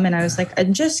and dumb. And I was like,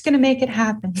 I'm just going to make it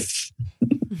happen.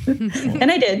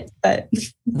 And I did, but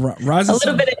a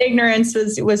little bit of ignorance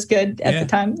was good at the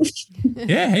time.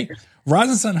 Yeah. Hey,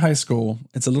 Rosinson High School,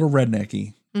 it's a little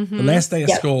rednecky. Mm-hmm. The last day of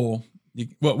school,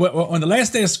 on the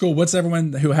last day of school, what's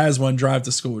everyone who has one drive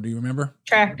to school? Do you remember?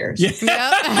 Tractors.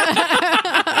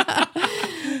 Yeah.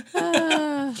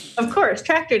 Of course,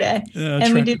 tractor day.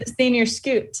 And we do the senior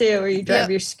scoot too, where you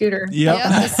drive your scooter. Yep,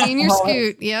 the senior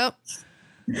scoot. Yep.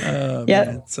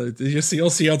 Man. So you'll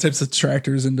see all types of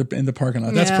tractors in the parking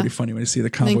lot. That's pretty funny when you see the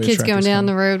convoy and kids of going down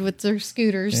the road with their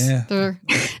scooters. Yeah. They're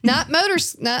not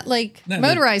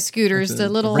motorized scooters. The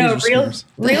little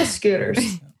real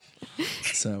scooters.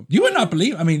 So you would not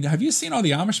believe. I mean, have you seen all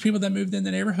the Amish people that moved in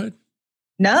the neighborhood?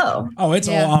 No. Oh, it's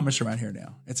all Amish around here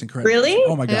now. It's incredible. Really?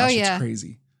 Oh my gosh, it's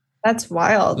crazy. That's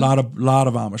wild. A lot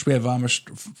of Amish. We have Amish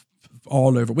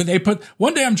all over. When they put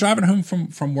one day, I'm driving home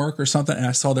from work or something, and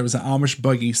I saw there was an Amish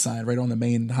buggy sign right on the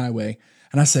main highway,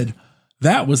 and I said,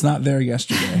 "That was not there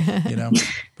yesterday," you know.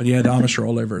 But yeah, the Amish are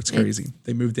all over. It's crazy.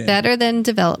 They moved in. Better than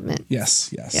development. Yes.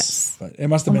 But it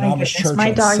must have been Amish church. My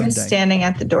dog is standing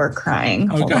at the door crying.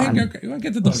 Oh, go ahead. Go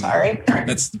get the dog. Sorry.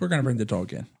 We're gonna bring the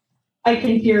dog in. I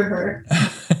can hear her.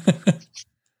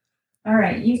 All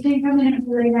right, you can come in and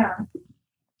lay down.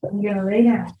 I'm gonna lay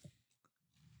down.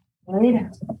 Lay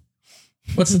down.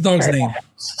 What's the dog's name?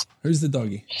 Who's the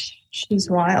doggy? She's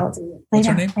wild. What's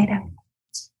her name? Lay down.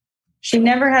 She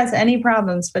never has any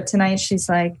problems, but tonight she's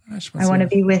like, I want to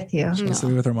be with you. She wants to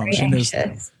be with her mom. She knows.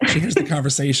 She hears the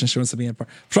conversation. She wants to be in part.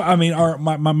 I mean,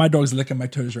 my dog's licking my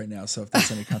toes right now. So if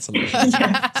that's any consolation,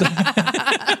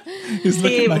 he's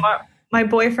licking my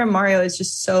boyfriend Mario is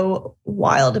just so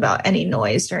wild about any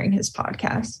noise during his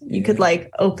podcast. You could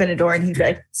open a door and he'd be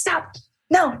like, "Stop!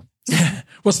 No."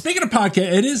 Well, speaking of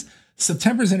podcast, it is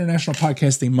September's International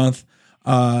Podcasting Month.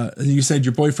 You said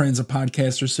your boyfriend's a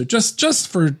podcaster, so just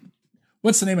for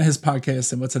what's the name of his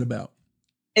podcast and what's it about?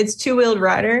 It's Two Wheeled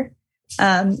Rider,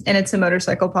 and it's a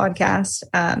motorcycle podcast.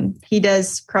 He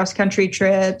does cross country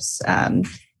trips.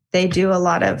 They do a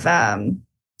lot of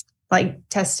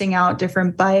testing out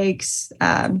different bikes,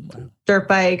 dirt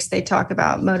bikes. They talk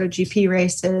about MotoGP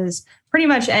races, pretty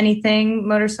much anything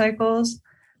motorcycles.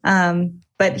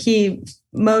 But he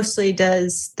mostly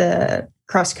does the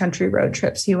cross-country road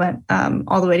trips. He went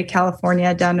all the way to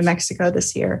California, down to Mexico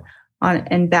this year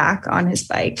and back on his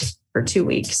bike for 2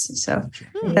 weeks. So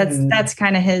that's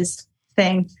kind of his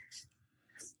thing.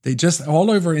 They just all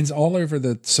over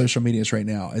the social medias right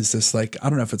now is this I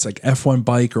don't know if it's F1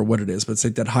 bike or what it is, but it's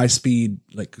that high speed,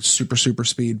 super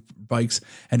speed bikes.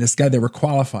 And this guy, they were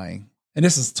qualifying, and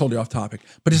this is totally off topic,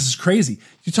 but this is crazy.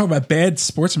 You talk about bad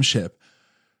sportsmanship.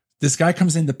 This guy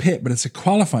comes in the pit, but it's a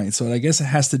qualifying. So I guess it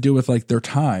has to do with their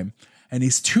time. And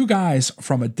these two guys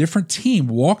from a different team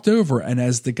walked over. And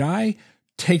as the guy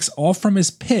takes off from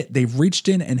his pit, they've reached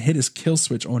in and hit his kill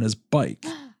switch on his bike,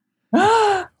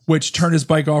 which turned his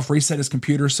bike off, reset his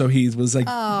computer. So he was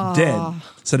dead.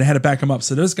 So they had to back him up.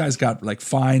 So those guys got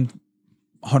fined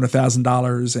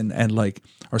 $100,000 and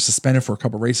are suspended for a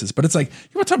couple races. But it's you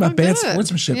want to talk about bad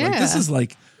sportsmanship. Yeah. This is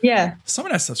some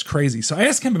of that stuff's crazy. So I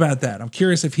asked him about that. I'm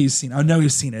curious if he's seen. I know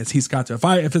he's seen it. He's got to.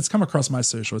 If it's come across my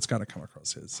social, it's got to come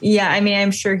across his. Yeah, I mean,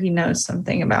 I'm sure he knows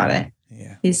something about it.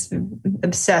 Yeah, he's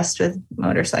obsessed with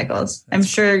motorcycles. I'm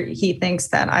sure he thinks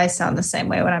that I sound the same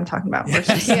way when I'm talking about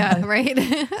horses. Yeah, right.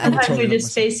 Sometimes we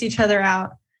just face each other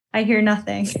out. I hear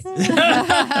nothing.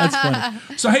 That's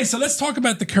funny. So let's talk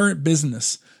about the current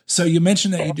business. So you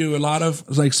mentioned that you do a lot of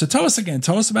so tell us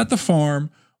about the farm,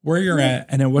 where you're at,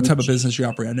 and then what type of business you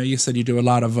operate. I know you said you do a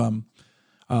lot of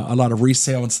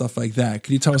resale and stuff like that.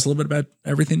 Can you tell us a little bit about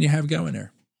everything you have going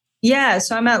there? Yeah,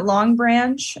 so I'm at Long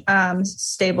Branch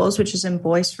Stables, which is in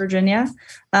Boyce, Virginia,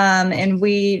 and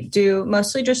we do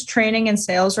mostly just training and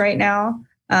sales right now.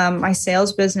 My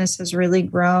sales business has really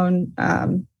grown,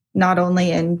 not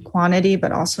only in quantity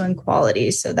but also in quality.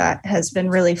 So that has been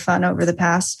really fun over the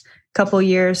past couple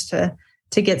years to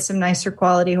get some nicer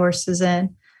quality horses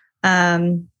in.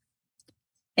 And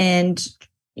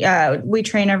we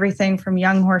train everything from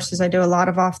young horses. I do a lot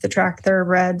of off the track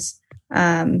thoroughbreds.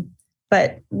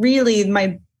 But really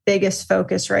my biggest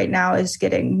focus right now is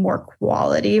getting more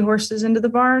quality horses into the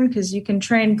barn, because you can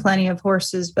train plenty of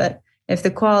horses, but if the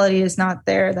quality is not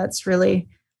there, that's really,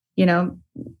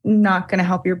 not going to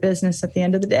help your business at the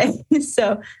end of the day.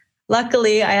 So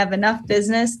luckily I have enough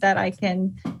business that I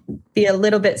can be a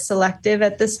little bit selective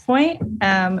at this point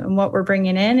in what we're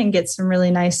bringing in and get some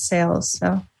really nice sales.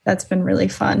 So that's been really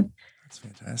fun. That's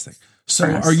fantastic. So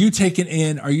are you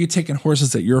taking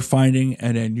horses that you're finding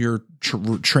and then you're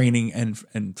training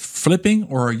and flipping,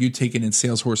 or are you taking in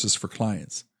sales horses for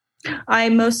clients? I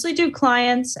mostly do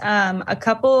clients. A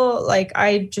couple, like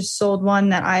I just sold one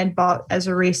that I had bought as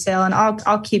a resale, and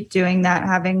I'll keep doing that,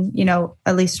 having,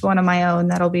 at least one of my own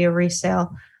that'll be a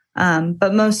resale.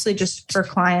 But mostly just for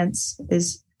clients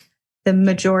is the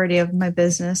majority of my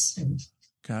business.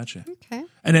 Gotcha. Okay.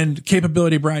 And then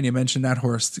Capability Brown, you mentioned that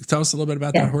horse. Tell us a little bit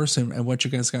about that horse and what you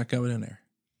guys got going in there.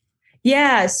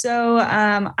 Yeah. So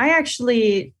I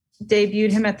actually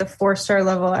debuted him at the 4-star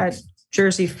level at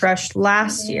Jersey Fresh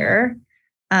last year.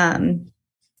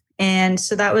 And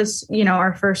so that was,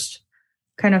 our first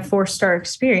kind of 4-star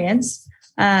experience.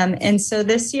 And so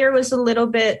this year was a little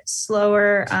bit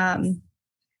slower.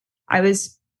 I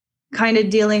was kind of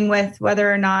dealing with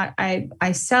whether or not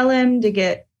I sell him to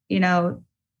get,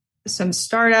 some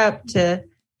startup to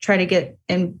try to get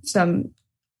in some.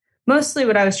 Mostly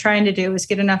what I was trying to do was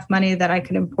get enough money that I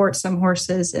could import some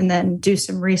horses and then do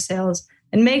some resales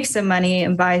and make some money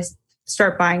and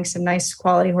start buying some nice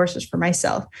quality horses for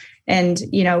myself. And,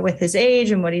 with his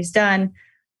age and what he's done,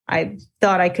 I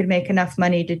thought I could make enough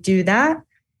money to do that.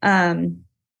 Come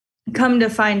to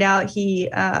find out, he,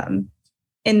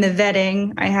 in the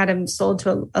vetting, I had him sold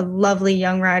to a lovely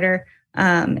young rider.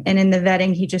 And in the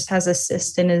vetting, he just has a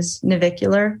cyst in his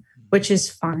navicular, which is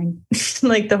fine.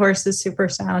 Like the horse is super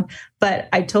sound, but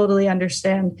I totally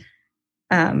understand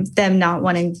them not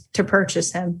wanting to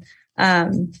purchase him.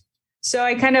 So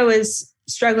I kind of was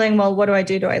struggling. Well, what do I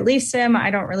do? Do I lease him? I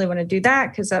don't really want to do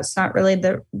that because that's not really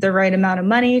the right amount of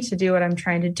money to do what I'm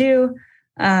trying to do.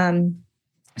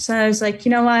 So I was like,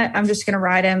 you know what? I'm just going to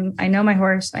ride him. I know my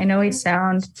horse. I know he's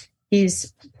sound.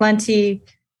 He's plenty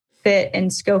fit and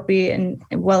scopy and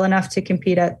well enough to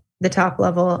compete at the top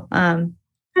level.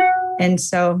 And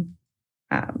so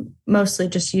mostly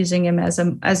just using him as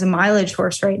a mileage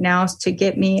horse right now to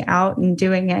get me out and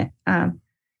doing it.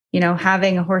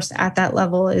 Having a horse at that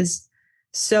level is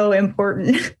so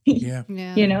important.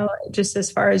 Yeah. Just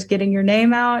as far as getting your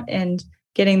name out and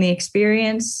getting the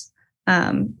experience,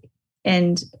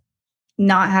 and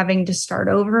not having to start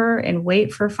over and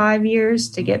wait for 5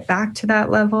 years to get back to that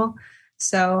level.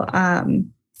 So I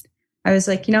was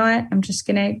like, you know what? I'm just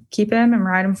going to keep him and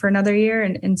ride him for another year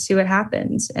and see what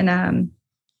happens. And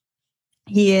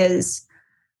he is,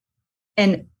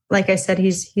 and like I said,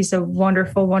 he's a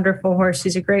wonderful, wonderful horse.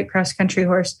 He's a great cross-country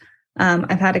horse.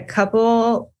 I've had a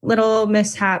couple little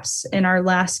mishaps in our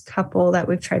last couple that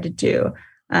we've tried to do.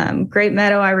 Great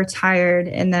Meadow, I retired,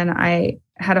 and then I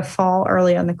had a fall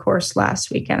early on the course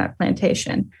last weekend at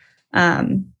Plantation.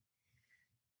 And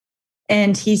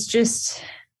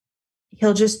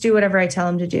he'll just do whatever I tell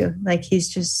him to do. Like, he's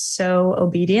just so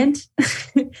obedient.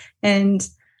 And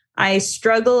I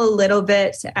struggle a little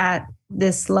bit at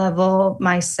this level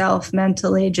myself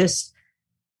mentally, just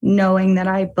knowing that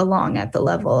I belong at the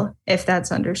level, if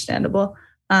that's understandable.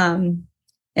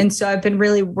 And so I've been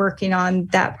really working on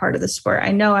that part of the sport.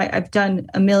 I know I've done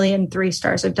a million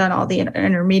 3-stars. I've done all the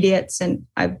intermediates, and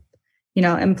I've,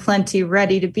 am plenty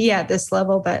ready to be at this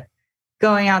level, but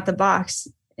going out the box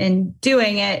and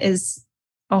doing it is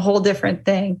a whole different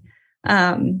thing.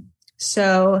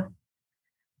 So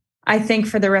I think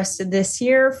for the rest of this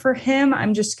year for him,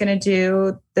 I'm just going to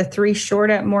do the 3 short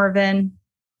at Morven.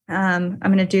 I'm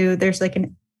going to do, there's like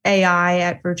an AI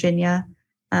at Virginia.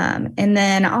 And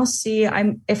then I'll see,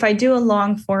 if I do a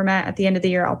long format at the end of the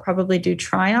year, I'll probably do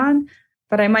Tryon,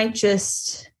 but I might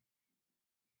just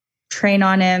train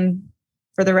on him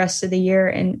for the rest of the year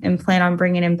and plan on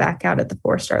bringing him back out at the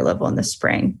 4-star level in the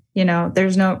spring.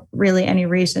 There's no really any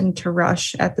reason to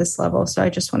rush at this level. So I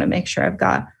just want to make sure I've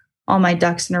got all my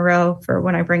ducks in a row for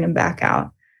when I bring him back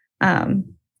out.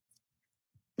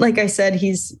 Like I said,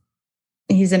 he's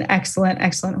an excellent,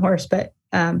 excellent horse, but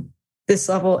this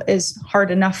level is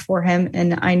hard enough for him,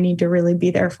 and I need to really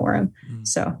be there for him.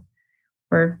 So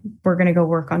we're going to go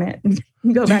work on it and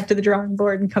go back to the drawing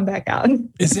board and come back out. Do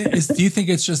you think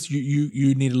it's just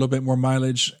you need a little bit more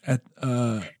mileage at?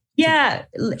 Yeah.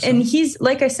 And he's,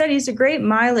 like I said, he's a great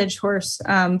mileage horse.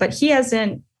 But he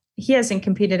hasn't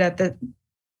competed at the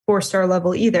 4-star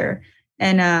level either.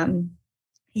 And,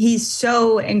 he's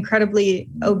so incredibly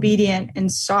obedient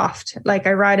and soft. Like,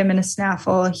 I ride him in a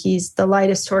snaffle. He's the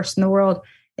lightest horse in the world.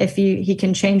 He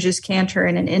can change his canter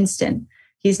in an instant.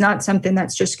 He's not something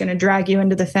that's just going to drag you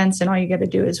into the fence and all you got to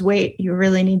do is wait. You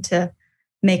really need to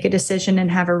make a decision and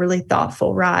have a really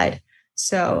thoughtful ride.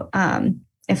 So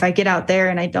if I get out there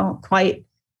and I don't quite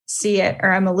see it, or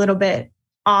I'm a little bit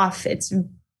off, it's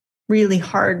really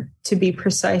hard to be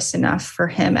precise enough for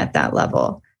him at that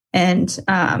level. And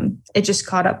it just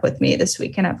caught up with me this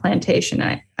weekend at Plantation.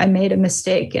 I made a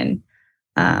mistake, and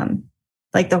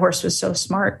like the horse was so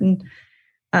smart and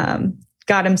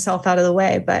got himself out of the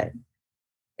way, but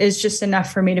it's just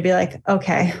enough for me to be like,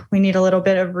 okay, we need a little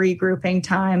bit of regrouping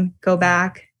time, go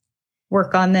back,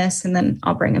 work on this, and then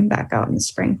I'll bring him back out in the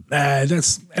spring. And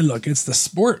look, it's the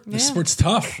sport. The sport's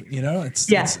tough,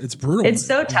 it's brutal. It's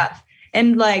so tough.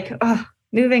 And like,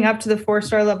 moving up to the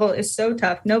 4-star level is so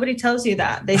tough. Nobody tells you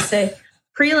that. They say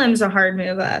prelim's a hard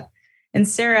move up. And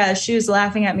Sarah, she was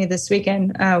laughing at me this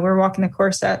weekend. We're walking the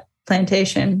course at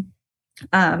Plantation,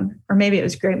 or maybe it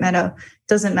was Great Meadow.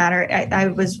 Doesn't matter. I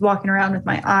was walking around with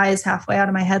my eyes halfway out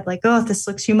of my head, like, oh, this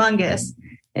looks humongous.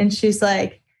 And she's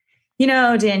like,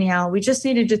 Danielle, we just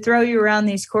needed to throw you around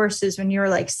these courses when you were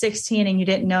like 16 and you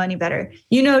didn't know any better.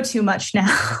 You know too much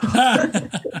now.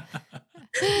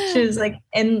 She was like,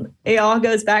 and it all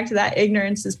goes back to that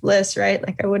ignorance is bliss, right?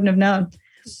 Like I wouldn't have known.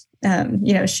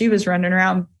 She was running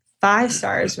around 5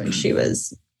 stars when she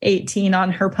was 18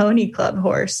 on her pony club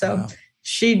horse. So wow.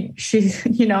 she,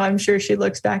 I'm sure she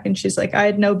looks back and she's like, I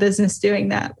had no business doing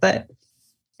that, but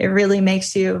it really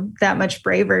makes you that much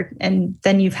braver. And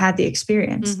then you've had the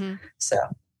experience. Mm-hmm. So,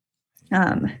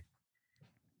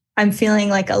 I'm feeling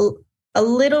like a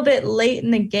little bit late in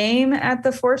the game at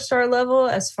the 4-star level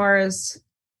as far as,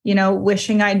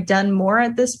 wishing I'd done more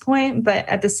at this point. But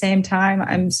at the same time,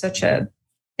 it's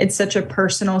such a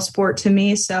personal sport to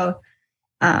me. So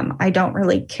I don't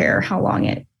really care how long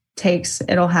it takes.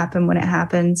 It'll happen when it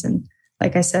happens. And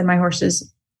like I said, my horse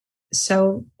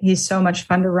he's so much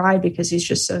fun to ride because he's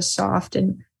just so soft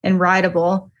and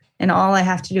rideable. And all I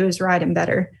have to do is ride him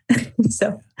better.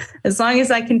 So as long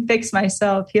as I can fix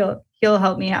myself, he'll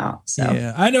help me out. So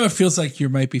yeah, I know it feels like you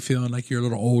might be feeling like you're a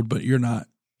little old, but you're not.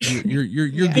 You're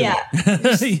good. Yeah.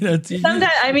 Sometimes,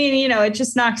 it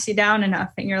just knocks you down enough,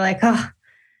 and you're like, oh,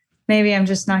 maybe I'm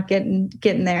just not getting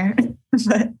there.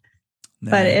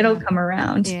 but it'll come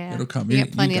around. Yeah, it'll come. You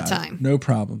have plenty of time. No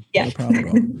problem. Yeah. No problem at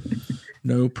all.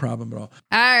 No problem at all.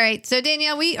 All right. So,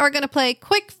 Danielle, we are going to play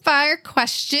Quick Fire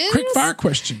Questions. Quick Fire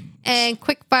Questions. And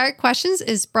Quick Fire Questions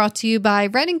is brought to you by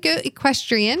Red and Goat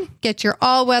Equestrian. Get your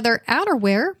all-weather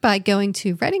outerwear by going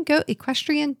to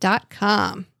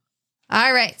redandgoatequestrian.com.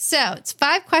 All right. So, it's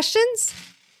 5 questions.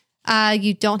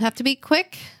 You don't have to be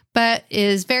quick, but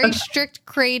is very strict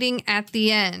grading at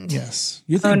the end. Yes.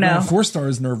 You think 4-star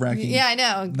is nerve-wracking. Yeah, I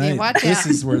know. Watch out. This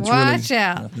is where it's Watch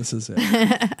out. No, this is it.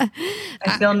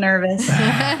 I feel nervous.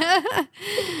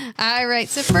 All right.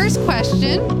 So first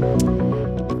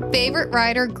question, favorite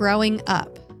rider growing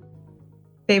up?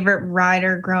 Favorite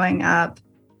rider growing up?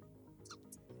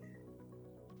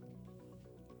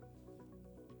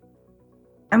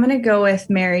 I'm going to go with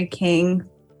Mary King.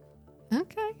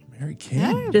 Okay. Mary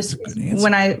King. Just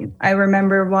when I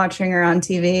remember watching her on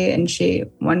TV and she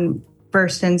won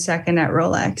first and second at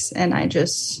Rolex, and I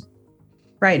just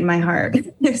right in my heart.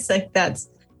 It's like that's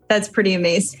pretty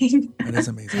amazing. That is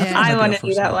amazing. Yeah. I want to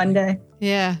do that one day.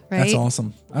 Yeah, right. That's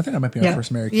awesome. I think I might be our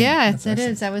first Mary King. Yeah, it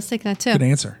is. I was thinking that too. Good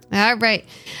answer. All right.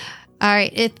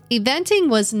 If eventing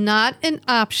was not an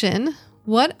option,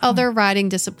 what other riding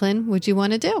discipline would you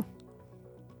want to do?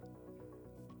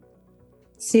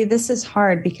 See, this is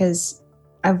hard because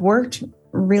I've worked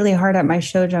really hard at my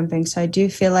show jumping. So I do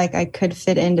feel like I could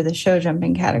fit into the show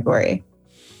jumping category.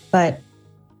 But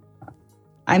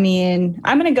I'm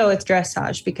going to go with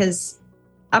dressage because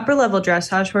upper level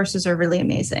dressage horses are really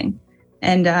amazing.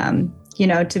 And,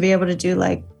 to be able to do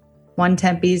like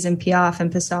 1-tempies and piaffe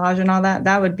and passage and all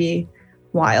that would be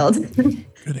wild.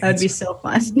 That would be so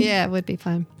fun. Yeah, it would be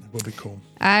fun. That would be cool.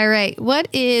 All right. What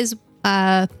is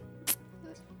best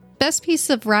piece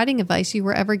of riding advice you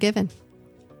were ever given?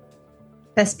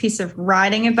 Best piece of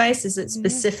riding advice? Is it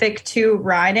specific to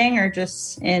riding or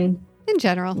just in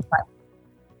general?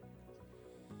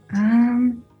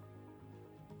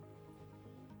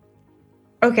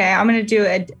 Okay, I'm going to do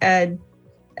a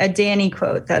Danny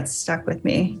quote that's stuck with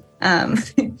me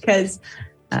because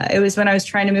it was when I was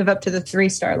trying to move up to the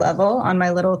 3-star level on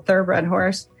my little thoroughbred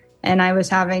horse, and I was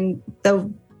having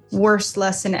the worst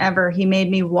lesson ever. He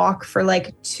made me walk for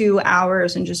like 2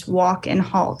 hours and just walk and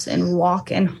halt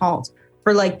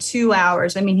for like 2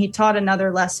 hours. He taught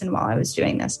another lesson while I was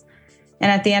doing this. And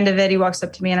at the end of it, he walks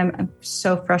up to me and I'm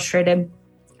so frustrated.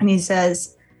 And he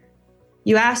says,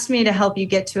 you asked me to help you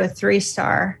get to a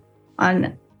 3-star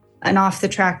on an off the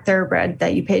track thoroughbred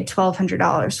that you paid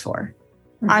 $1,200 for.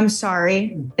 I'm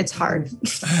sorry. It's hard.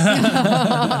 So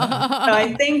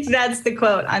I think that's the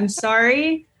quote. I'm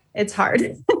sorry. It's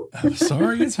hard. I'm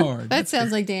sorry, it's hard. That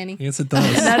sounds like Danny. Yes, it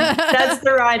does. That's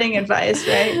the riding advice,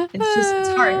 right? It's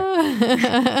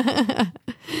hard.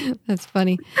 That's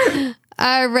funny.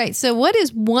 All right. So what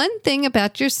is one thing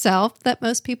about yourself that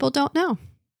most people don't know?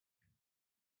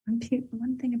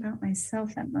 One thing about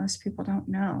myself that most people don't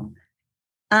know.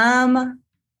 I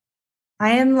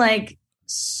am like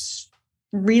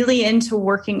really into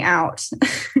working out.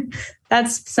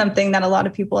 That's something that a lot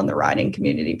of people in the riding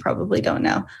community probably don't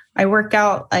know. I work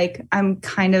out like I'm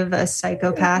kind of a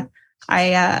psychopath.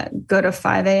 I go to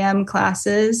 5 a.m.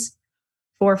 classes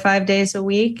 4 or 5 days a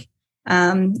week.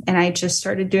 And I just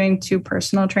started doing 2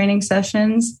 personal training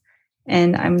sessions.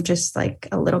 And I'm just like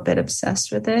a little bit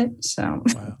obsessed with it. So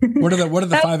wow. What are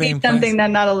the 5 a.m. classes? Something that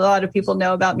not a lot of people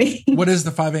know about me. What is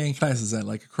the 5 a.m. class? Is that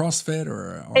like a CrossFit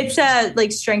or it's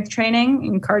like strength training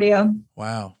and cardio.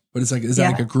 Wow. But it's like, is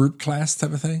that like a group class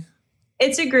type of thing?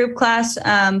 It's a group class.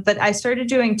 But I started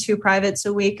doing 2 privates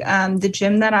a week. The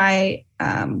gym that I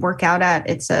work out at,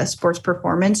 it's a sports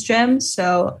performance gym.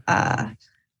 So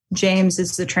James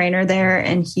is the trainer there,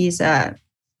 and he's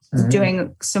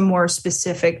doing some more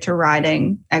specific to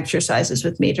riding exercises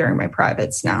with me during my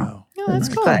privates now. Wow. Oh, that's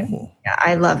cool. But yeah,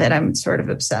 I love it. I'm sort of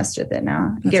obsessed with it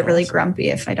now. I get really grumpy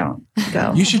if I don't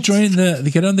go. You should join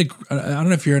get on the, I don't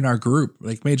know if you're in our group,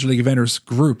 like Major League Eventers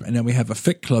group, and then we have a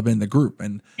fit club in the group,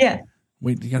 and you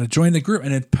got to join the group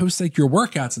and then post like your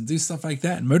workouts and do stuff like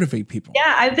that and motivate people.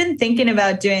 Yeah. I've been thinking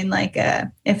about doing like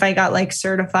if I got like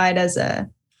certified as a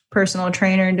personal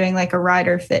trainer and doing like a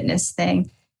rider fitness thing.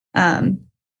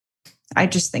 I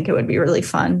just think it would be really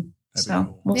fun. That'd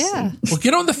cool. We'll see. Well,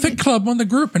 get on the fit club on the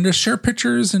group and just share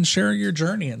pictures and share your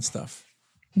journey and stuff.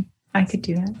 I could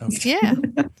do that. Okay. Yeah.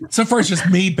 So far, it's just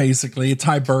me, basically.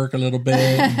 Ty Burke a little bit.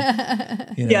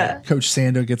 And, Coach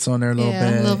Sando gets on there a little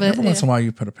bit. Every once in a while,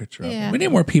 you put a picture up. We need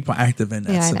more people active in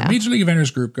that. Yeah, so the Major League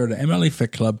Eventers group, go to MLE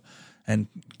Fit Club and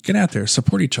get out there.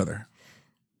 Support each other.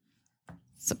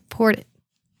 Support it.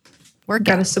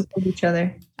 Got to support each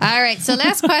other. All right. So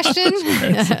last question.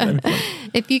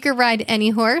 If you could ride any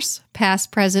horse,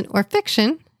 past, present, or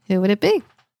fiction, who would it be?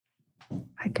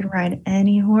 I could ride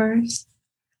any horse.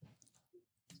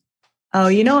 Oh,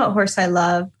 you know what horse I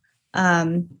love?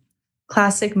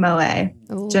 Classic Moe.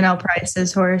 Ooh. Janelle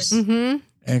Price's horse. Mm-hmm.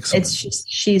 Excellent. It's just,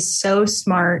 she's so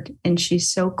smart and she's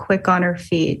so quick on her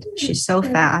feet. She's so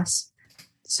fast,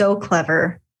 so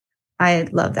clever. I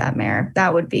love that mare.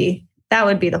 That would be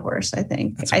the horse, I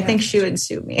think. I think she would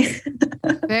suit me.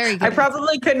 Very good. I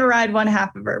probably couldn't ride one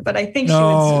half of her, but I think she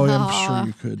would suit me. I'm sure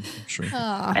you could. I'm sure.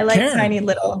 I like tiny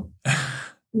little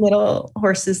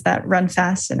horses that run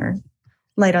fast and are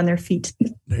light on their feet.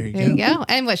 There you go.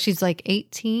 And what, she's like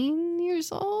 18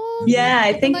 years old? Yeah,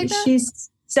 I think she's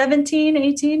 17,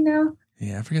 18 now.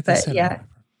 Yeah, I forget that. Yeah.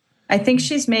 I think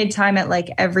she's made time at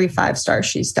like every 5-star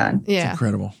she's done. Yeah. It's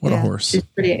incredible. What a horse.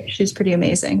 She's pretty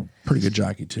amazing. Pretty good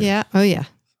jockey too. Yeah. Oh yeah.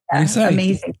 What do you say?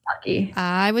 Amazing jockey.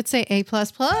 I would say A++. A++. Good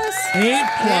job.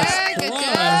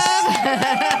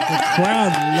 The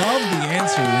crowd loved the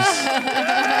answers.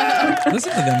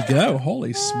 Listen to them go.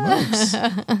 Holy smokes.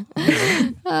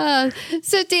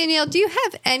 So Danielle, do you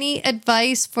have any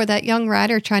advice for that young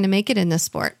rider trying to make it in this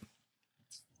sport?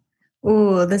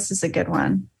 Ooh, this is a good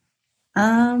one.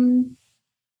 I'm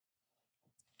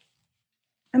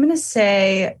going to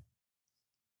say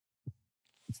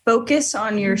focus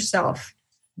on yourself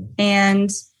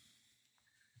and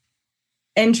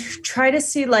try to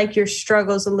see like your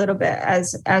struggles a little bit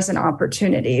as an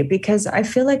opportunity, because I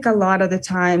feel like a lot of the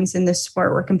times in this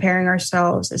sport, we're comparing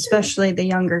ourselves, especially the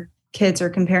younger kids are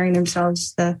comparing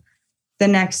themselves to the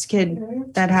next kid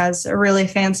that has a really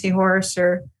fancy horse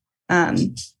or,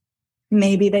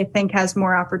 maybe they think has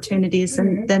more opportunities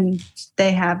than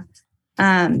they have.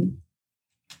 And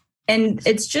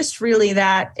it's just really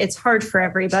that it's hard for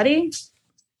everybody.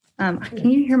 Can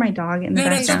you hear my dog in the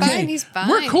background? He's fine.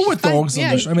 We're cool with dogs on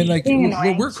this. I mean, like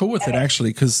we're cool with it actually,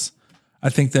 because I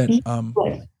think that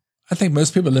I think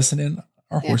most people listening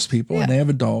are horse people and they have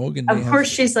a dog. And of course,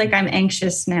 she's like, I'm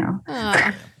anxious now.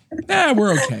 Nah,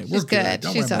 we're okay. We're good.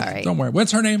 Don't She's worry all right. Don't worry.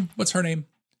 What's her name?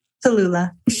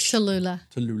 Tallulah.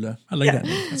 Tallulah. I like that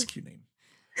name. That's a cute name.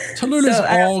 Tallulah's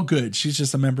all good. She's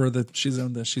just a member of she's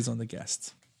on the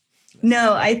guests.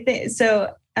 No, I think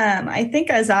so. I think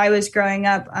as I was growing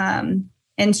up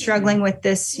and struggling with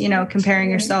this, comparing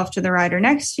yourself to the rider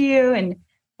next to you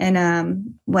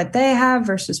and what they have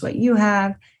versus what you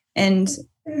have. And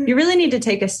you really need to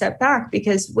take a step back,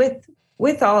 because with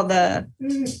all the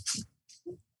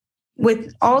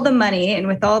money and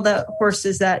with all the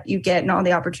horses that you get and all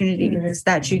the opportunities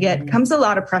that you get comes a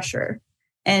lot of pressure,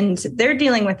 and they're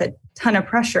dealing with a ton of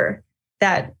pressure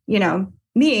that,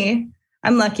 me,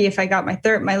 I'm lucky if I got my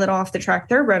little off the track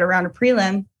thoroughbred around a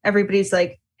prelim, everybody's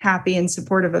like happy and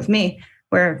supportive of me.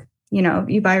 Where,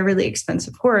 you buy a really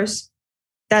expensive horse,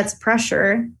 that's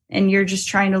pressure, and you're just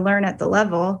trying to learn at the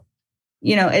level.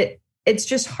 It's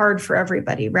just hard for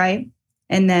everybody, right?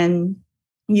 And then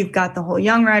you've got the whole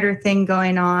young rider thing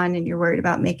going on, and you're worried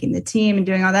about making the team and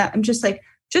doing all that. I'm just like,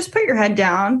 just put your head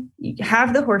down, you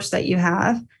have the horse that you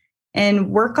have, and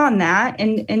work on that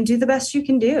and do the best you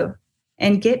can do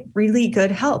and get really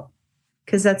good help,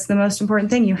 because that's the most important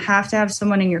thing. You have to have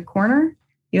someone in your corner.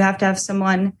 You have to have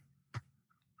someone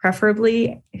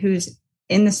preferably who's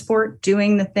in the sport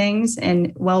doing the things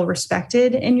and well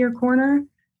respected in your corner.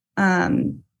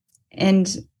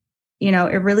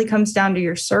 It really comes down to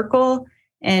your circle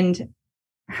and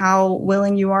how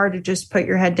willing you are to just put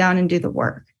your head down and do the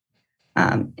work.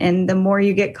 And the more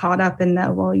you get caught up in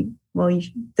the,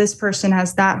 this person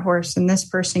has that horse and this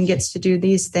person gets to do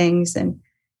these things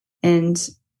and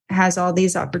has all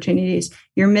these opportunities,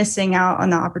 you're missing out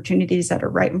on the opportunities that are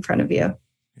right in front of you.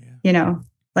 Yeah.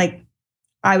 Like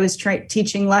I was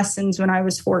teaching lessons when I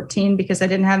was 14 because I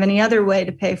didn't have any other way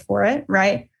to pay for it.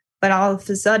 Right. But all of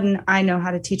a sudden I know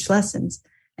how to teach lessons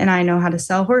and I know how to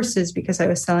sell horses because I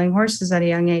was selling horses at a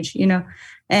young age,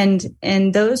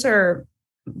 and those are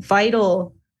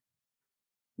vital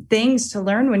things to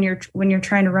learn when you're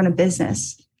trying to run a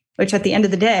business, which at the end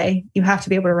of the day, you have to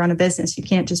be able to run a business. You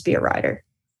can't just be a rider.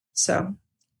 So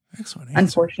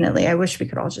unfortunately, I wish we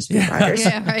could all just be riders.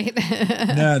 Yeah, right.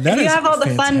 No, that if you have all the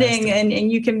fantastic funding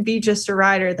and you can be just a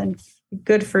rider, then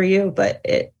good for you. But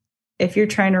if you're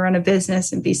trying to run a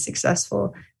business and be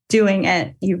successful doing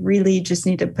it, you really just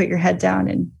need to put your head down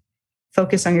and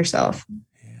focus on yourself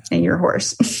and your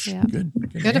horse. Yeah.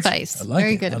 Good advice. I like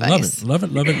Very it. good I advice. Love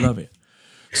it.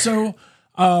 So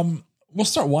we'll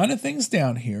start winding things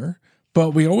down here.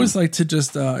 But we always like to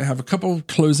just have a couple of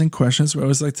closing questions. We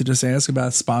always like to just ask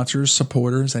about sponsors,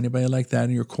 supporters, anybody like that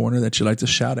in your corner that you'd like to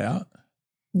shout out.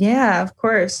 Yeah, of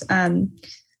course.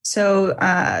 So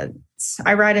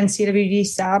I ride in CWD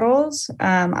saddles.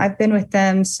 I've been with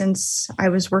them since I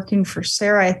was working for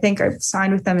Sarah. I think I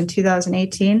signed with them in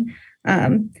 2018.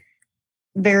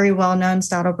 Very well-known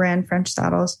saddle brand, French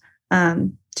saddles.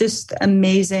 Just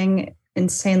amazing,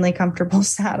 insanely comfortable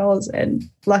saddles, and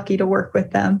lucky to work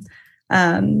with them.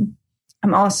 I'm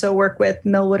also work with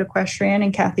Millwood Equestrian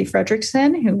and Kathy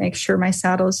Fredrickson, who makes sure my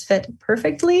saddles fit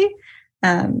perfectly.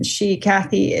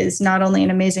 Kathy is not only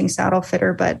an amazing saddle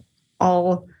fitter, but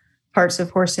all parts of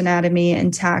horse anatomy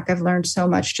and tack. I've learned so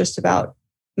much just about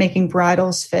making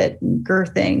bridles fit and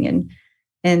girthing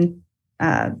and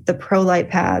the ProLite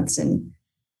pads and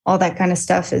all that kind of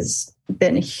stuff has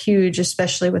been huge,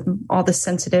 especially with all the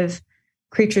sensitive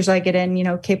creatures I get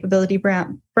in. Capability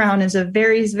Brown is a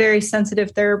very, very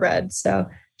sensitive thoroughbred. So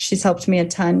she's helped me a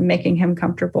ton making him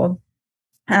comfortable.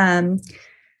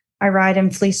 I ride in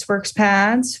Fleeceworks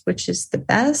pads, which is the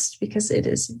best because it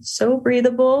is so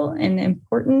breathable and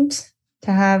important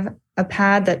to have a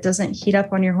pad that doesn't heat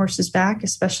up on your horse's back,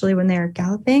 especially when they are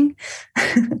galloping.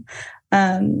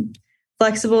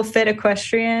 Flexible Fit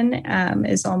Equestrian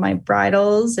is all my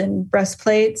bridles and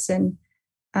breastplates, and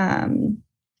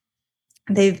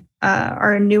they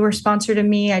are a newer sponsor to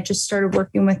me. I just started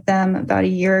working with them about a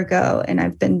year ago, and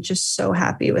I've been just so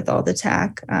happy with all the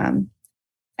tack.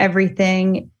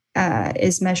 Everything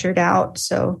is measured out,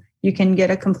 so you can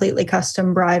get a completely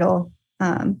custom bridle.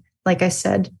 Like I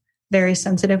said, very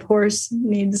sensitive horse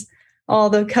needs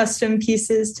all the custom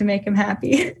pieces to make him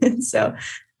happy. So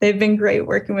they've been great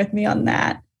working with me on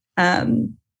that.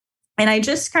 And I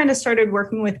just kind of started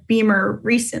working with Beamer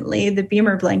recently, the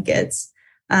Beamer blankets,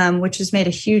 which has made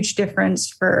a huge difference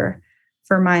for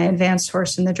my advanced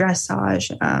horse in the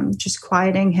dressage, just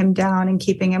quieting him down and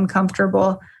keeping him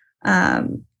comfortable.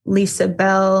 Lisa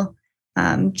Bell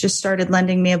just started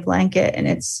lending me a blanket, and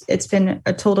it's been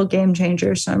a total game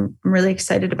changer. So I'm really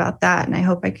excited about that, and I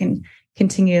hope I can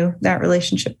continue that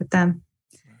relationship with them.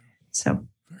 So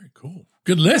very cool.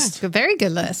 Good list. Yeah, very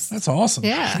good list. That's awesome.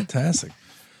 Yeah. Fantastic.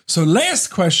 So last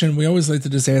question, we always like to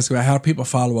just ask about how people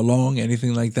follow along,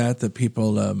 anything like that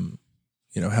people, how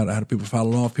do people follow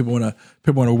along? If people want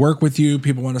to work with you,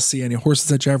 people want to see any horses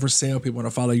that you have for sale, people want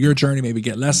to follow your journey, maybe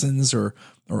get lessons or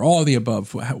all of the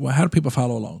above. How do people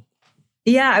follow along?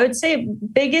 Yeah, I would say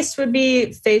biggest would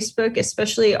be Facebook,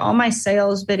 especially all my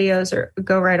sales videos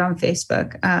go right on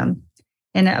Facebook.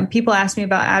 And people ask me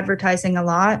about advertising a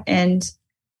lot, and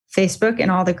Facebook and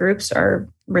all the groups are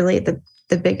really the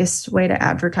biggest way to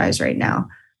advertise right now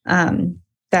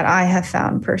that I have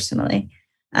found personally.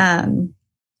 And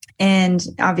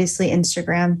obviously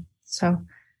Instagram. So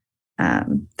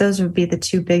those would be the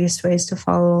two biggest ways to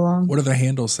follow along. What are the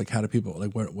handles? Like, how do people,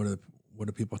 like, what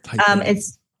do people type in?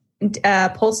 It's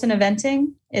Poulsen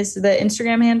Eventing is the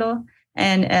Instagram handle,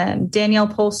 and Danielle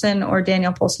Poulsen or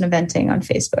Danielle Poulsen Eventing on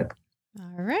Facebook.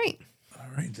 All right.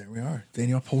 All right, there we are.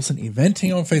 Danielle Poulsen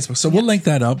Eventing on Facebook. So we'll link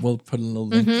that up. We'll put a little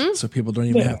link so people don't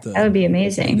even have to. That would be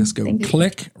amazing. Just go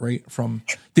click right from,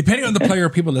 depending on the player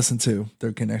people listen to,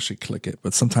 they can actually click it,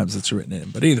 but sometimes it's written in.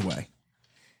 But either way,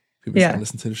 people just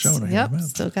listen to the show. And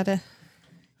Still got to.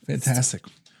 Fantastic.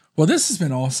 Well, this has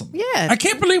been awesome. Yeah. I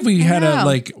can't believe we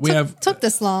had took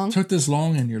this long. Took this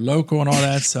long, and you're local and all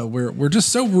that. So we're just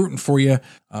so rooting for you.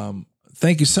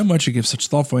 Thank you so much. You give such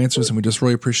thoughtful answers, and we just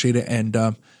really appreciate it. And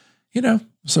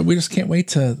so we just can't wait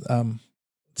to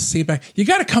see you back. You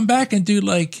got to come back and do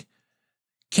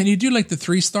can you do the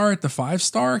 3-star at the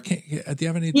 5-star? Do you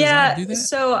have any desire to do that?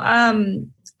 So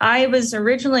I was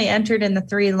originally entered in the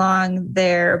 3 long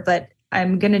there, but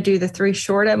I'm going to do the 3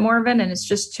 short at Morven, and it's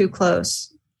just too close.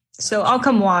 So I'll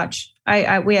come watch.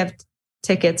 We have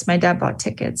tickets. My dad bought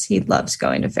tickets. He loves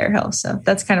going to Fairhill. So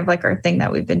that's kind of like our thing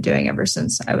that we've been doing ever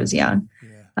since I was young.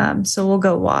 Yeah. So we'll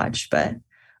go watch, but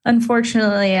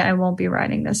unfortunately I won't be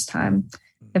riding this time.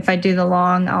 If I do the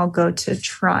long, I'll go to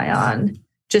Tryon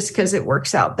just because it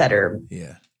works out better.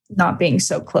 Yeah. Not being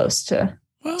so close to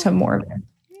Morven.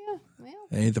 Yeah. Well,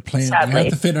 hey, the plan, sadly, you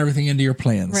have to fit everything into your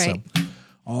plans. Right. So.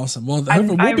 Awesome. Well,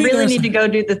 I really need to go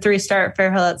do the 3-star at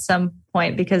Fairhill at some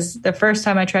point, because the first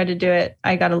time I tried to do it,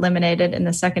 I got eliminated, and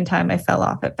the second time I fell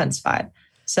off at fence 5.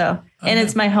 So, and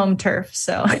it's my home turf.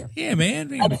 So, yeah,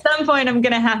 man. At some point, I'm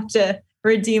going to have to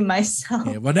redeem myself.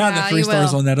 Yeah. Well, now the 3-star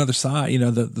is on that other side.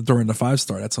 During the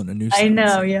 5-star, that's on the new side. I know.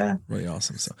 So Yeah. Really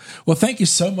awesome. So, well, thank you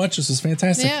so much. This was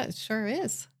fantastic. Yeah, it sure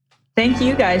is. Thank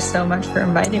you guys so much for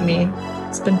inviting me.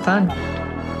 It's been fun.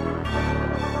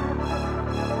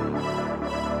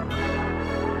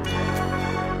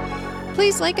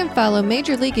 Please like and follow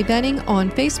Major League Eventing on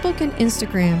Facebook and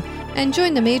Instagram, and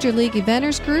join the Major League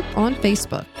Eventers group on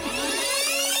Facebook.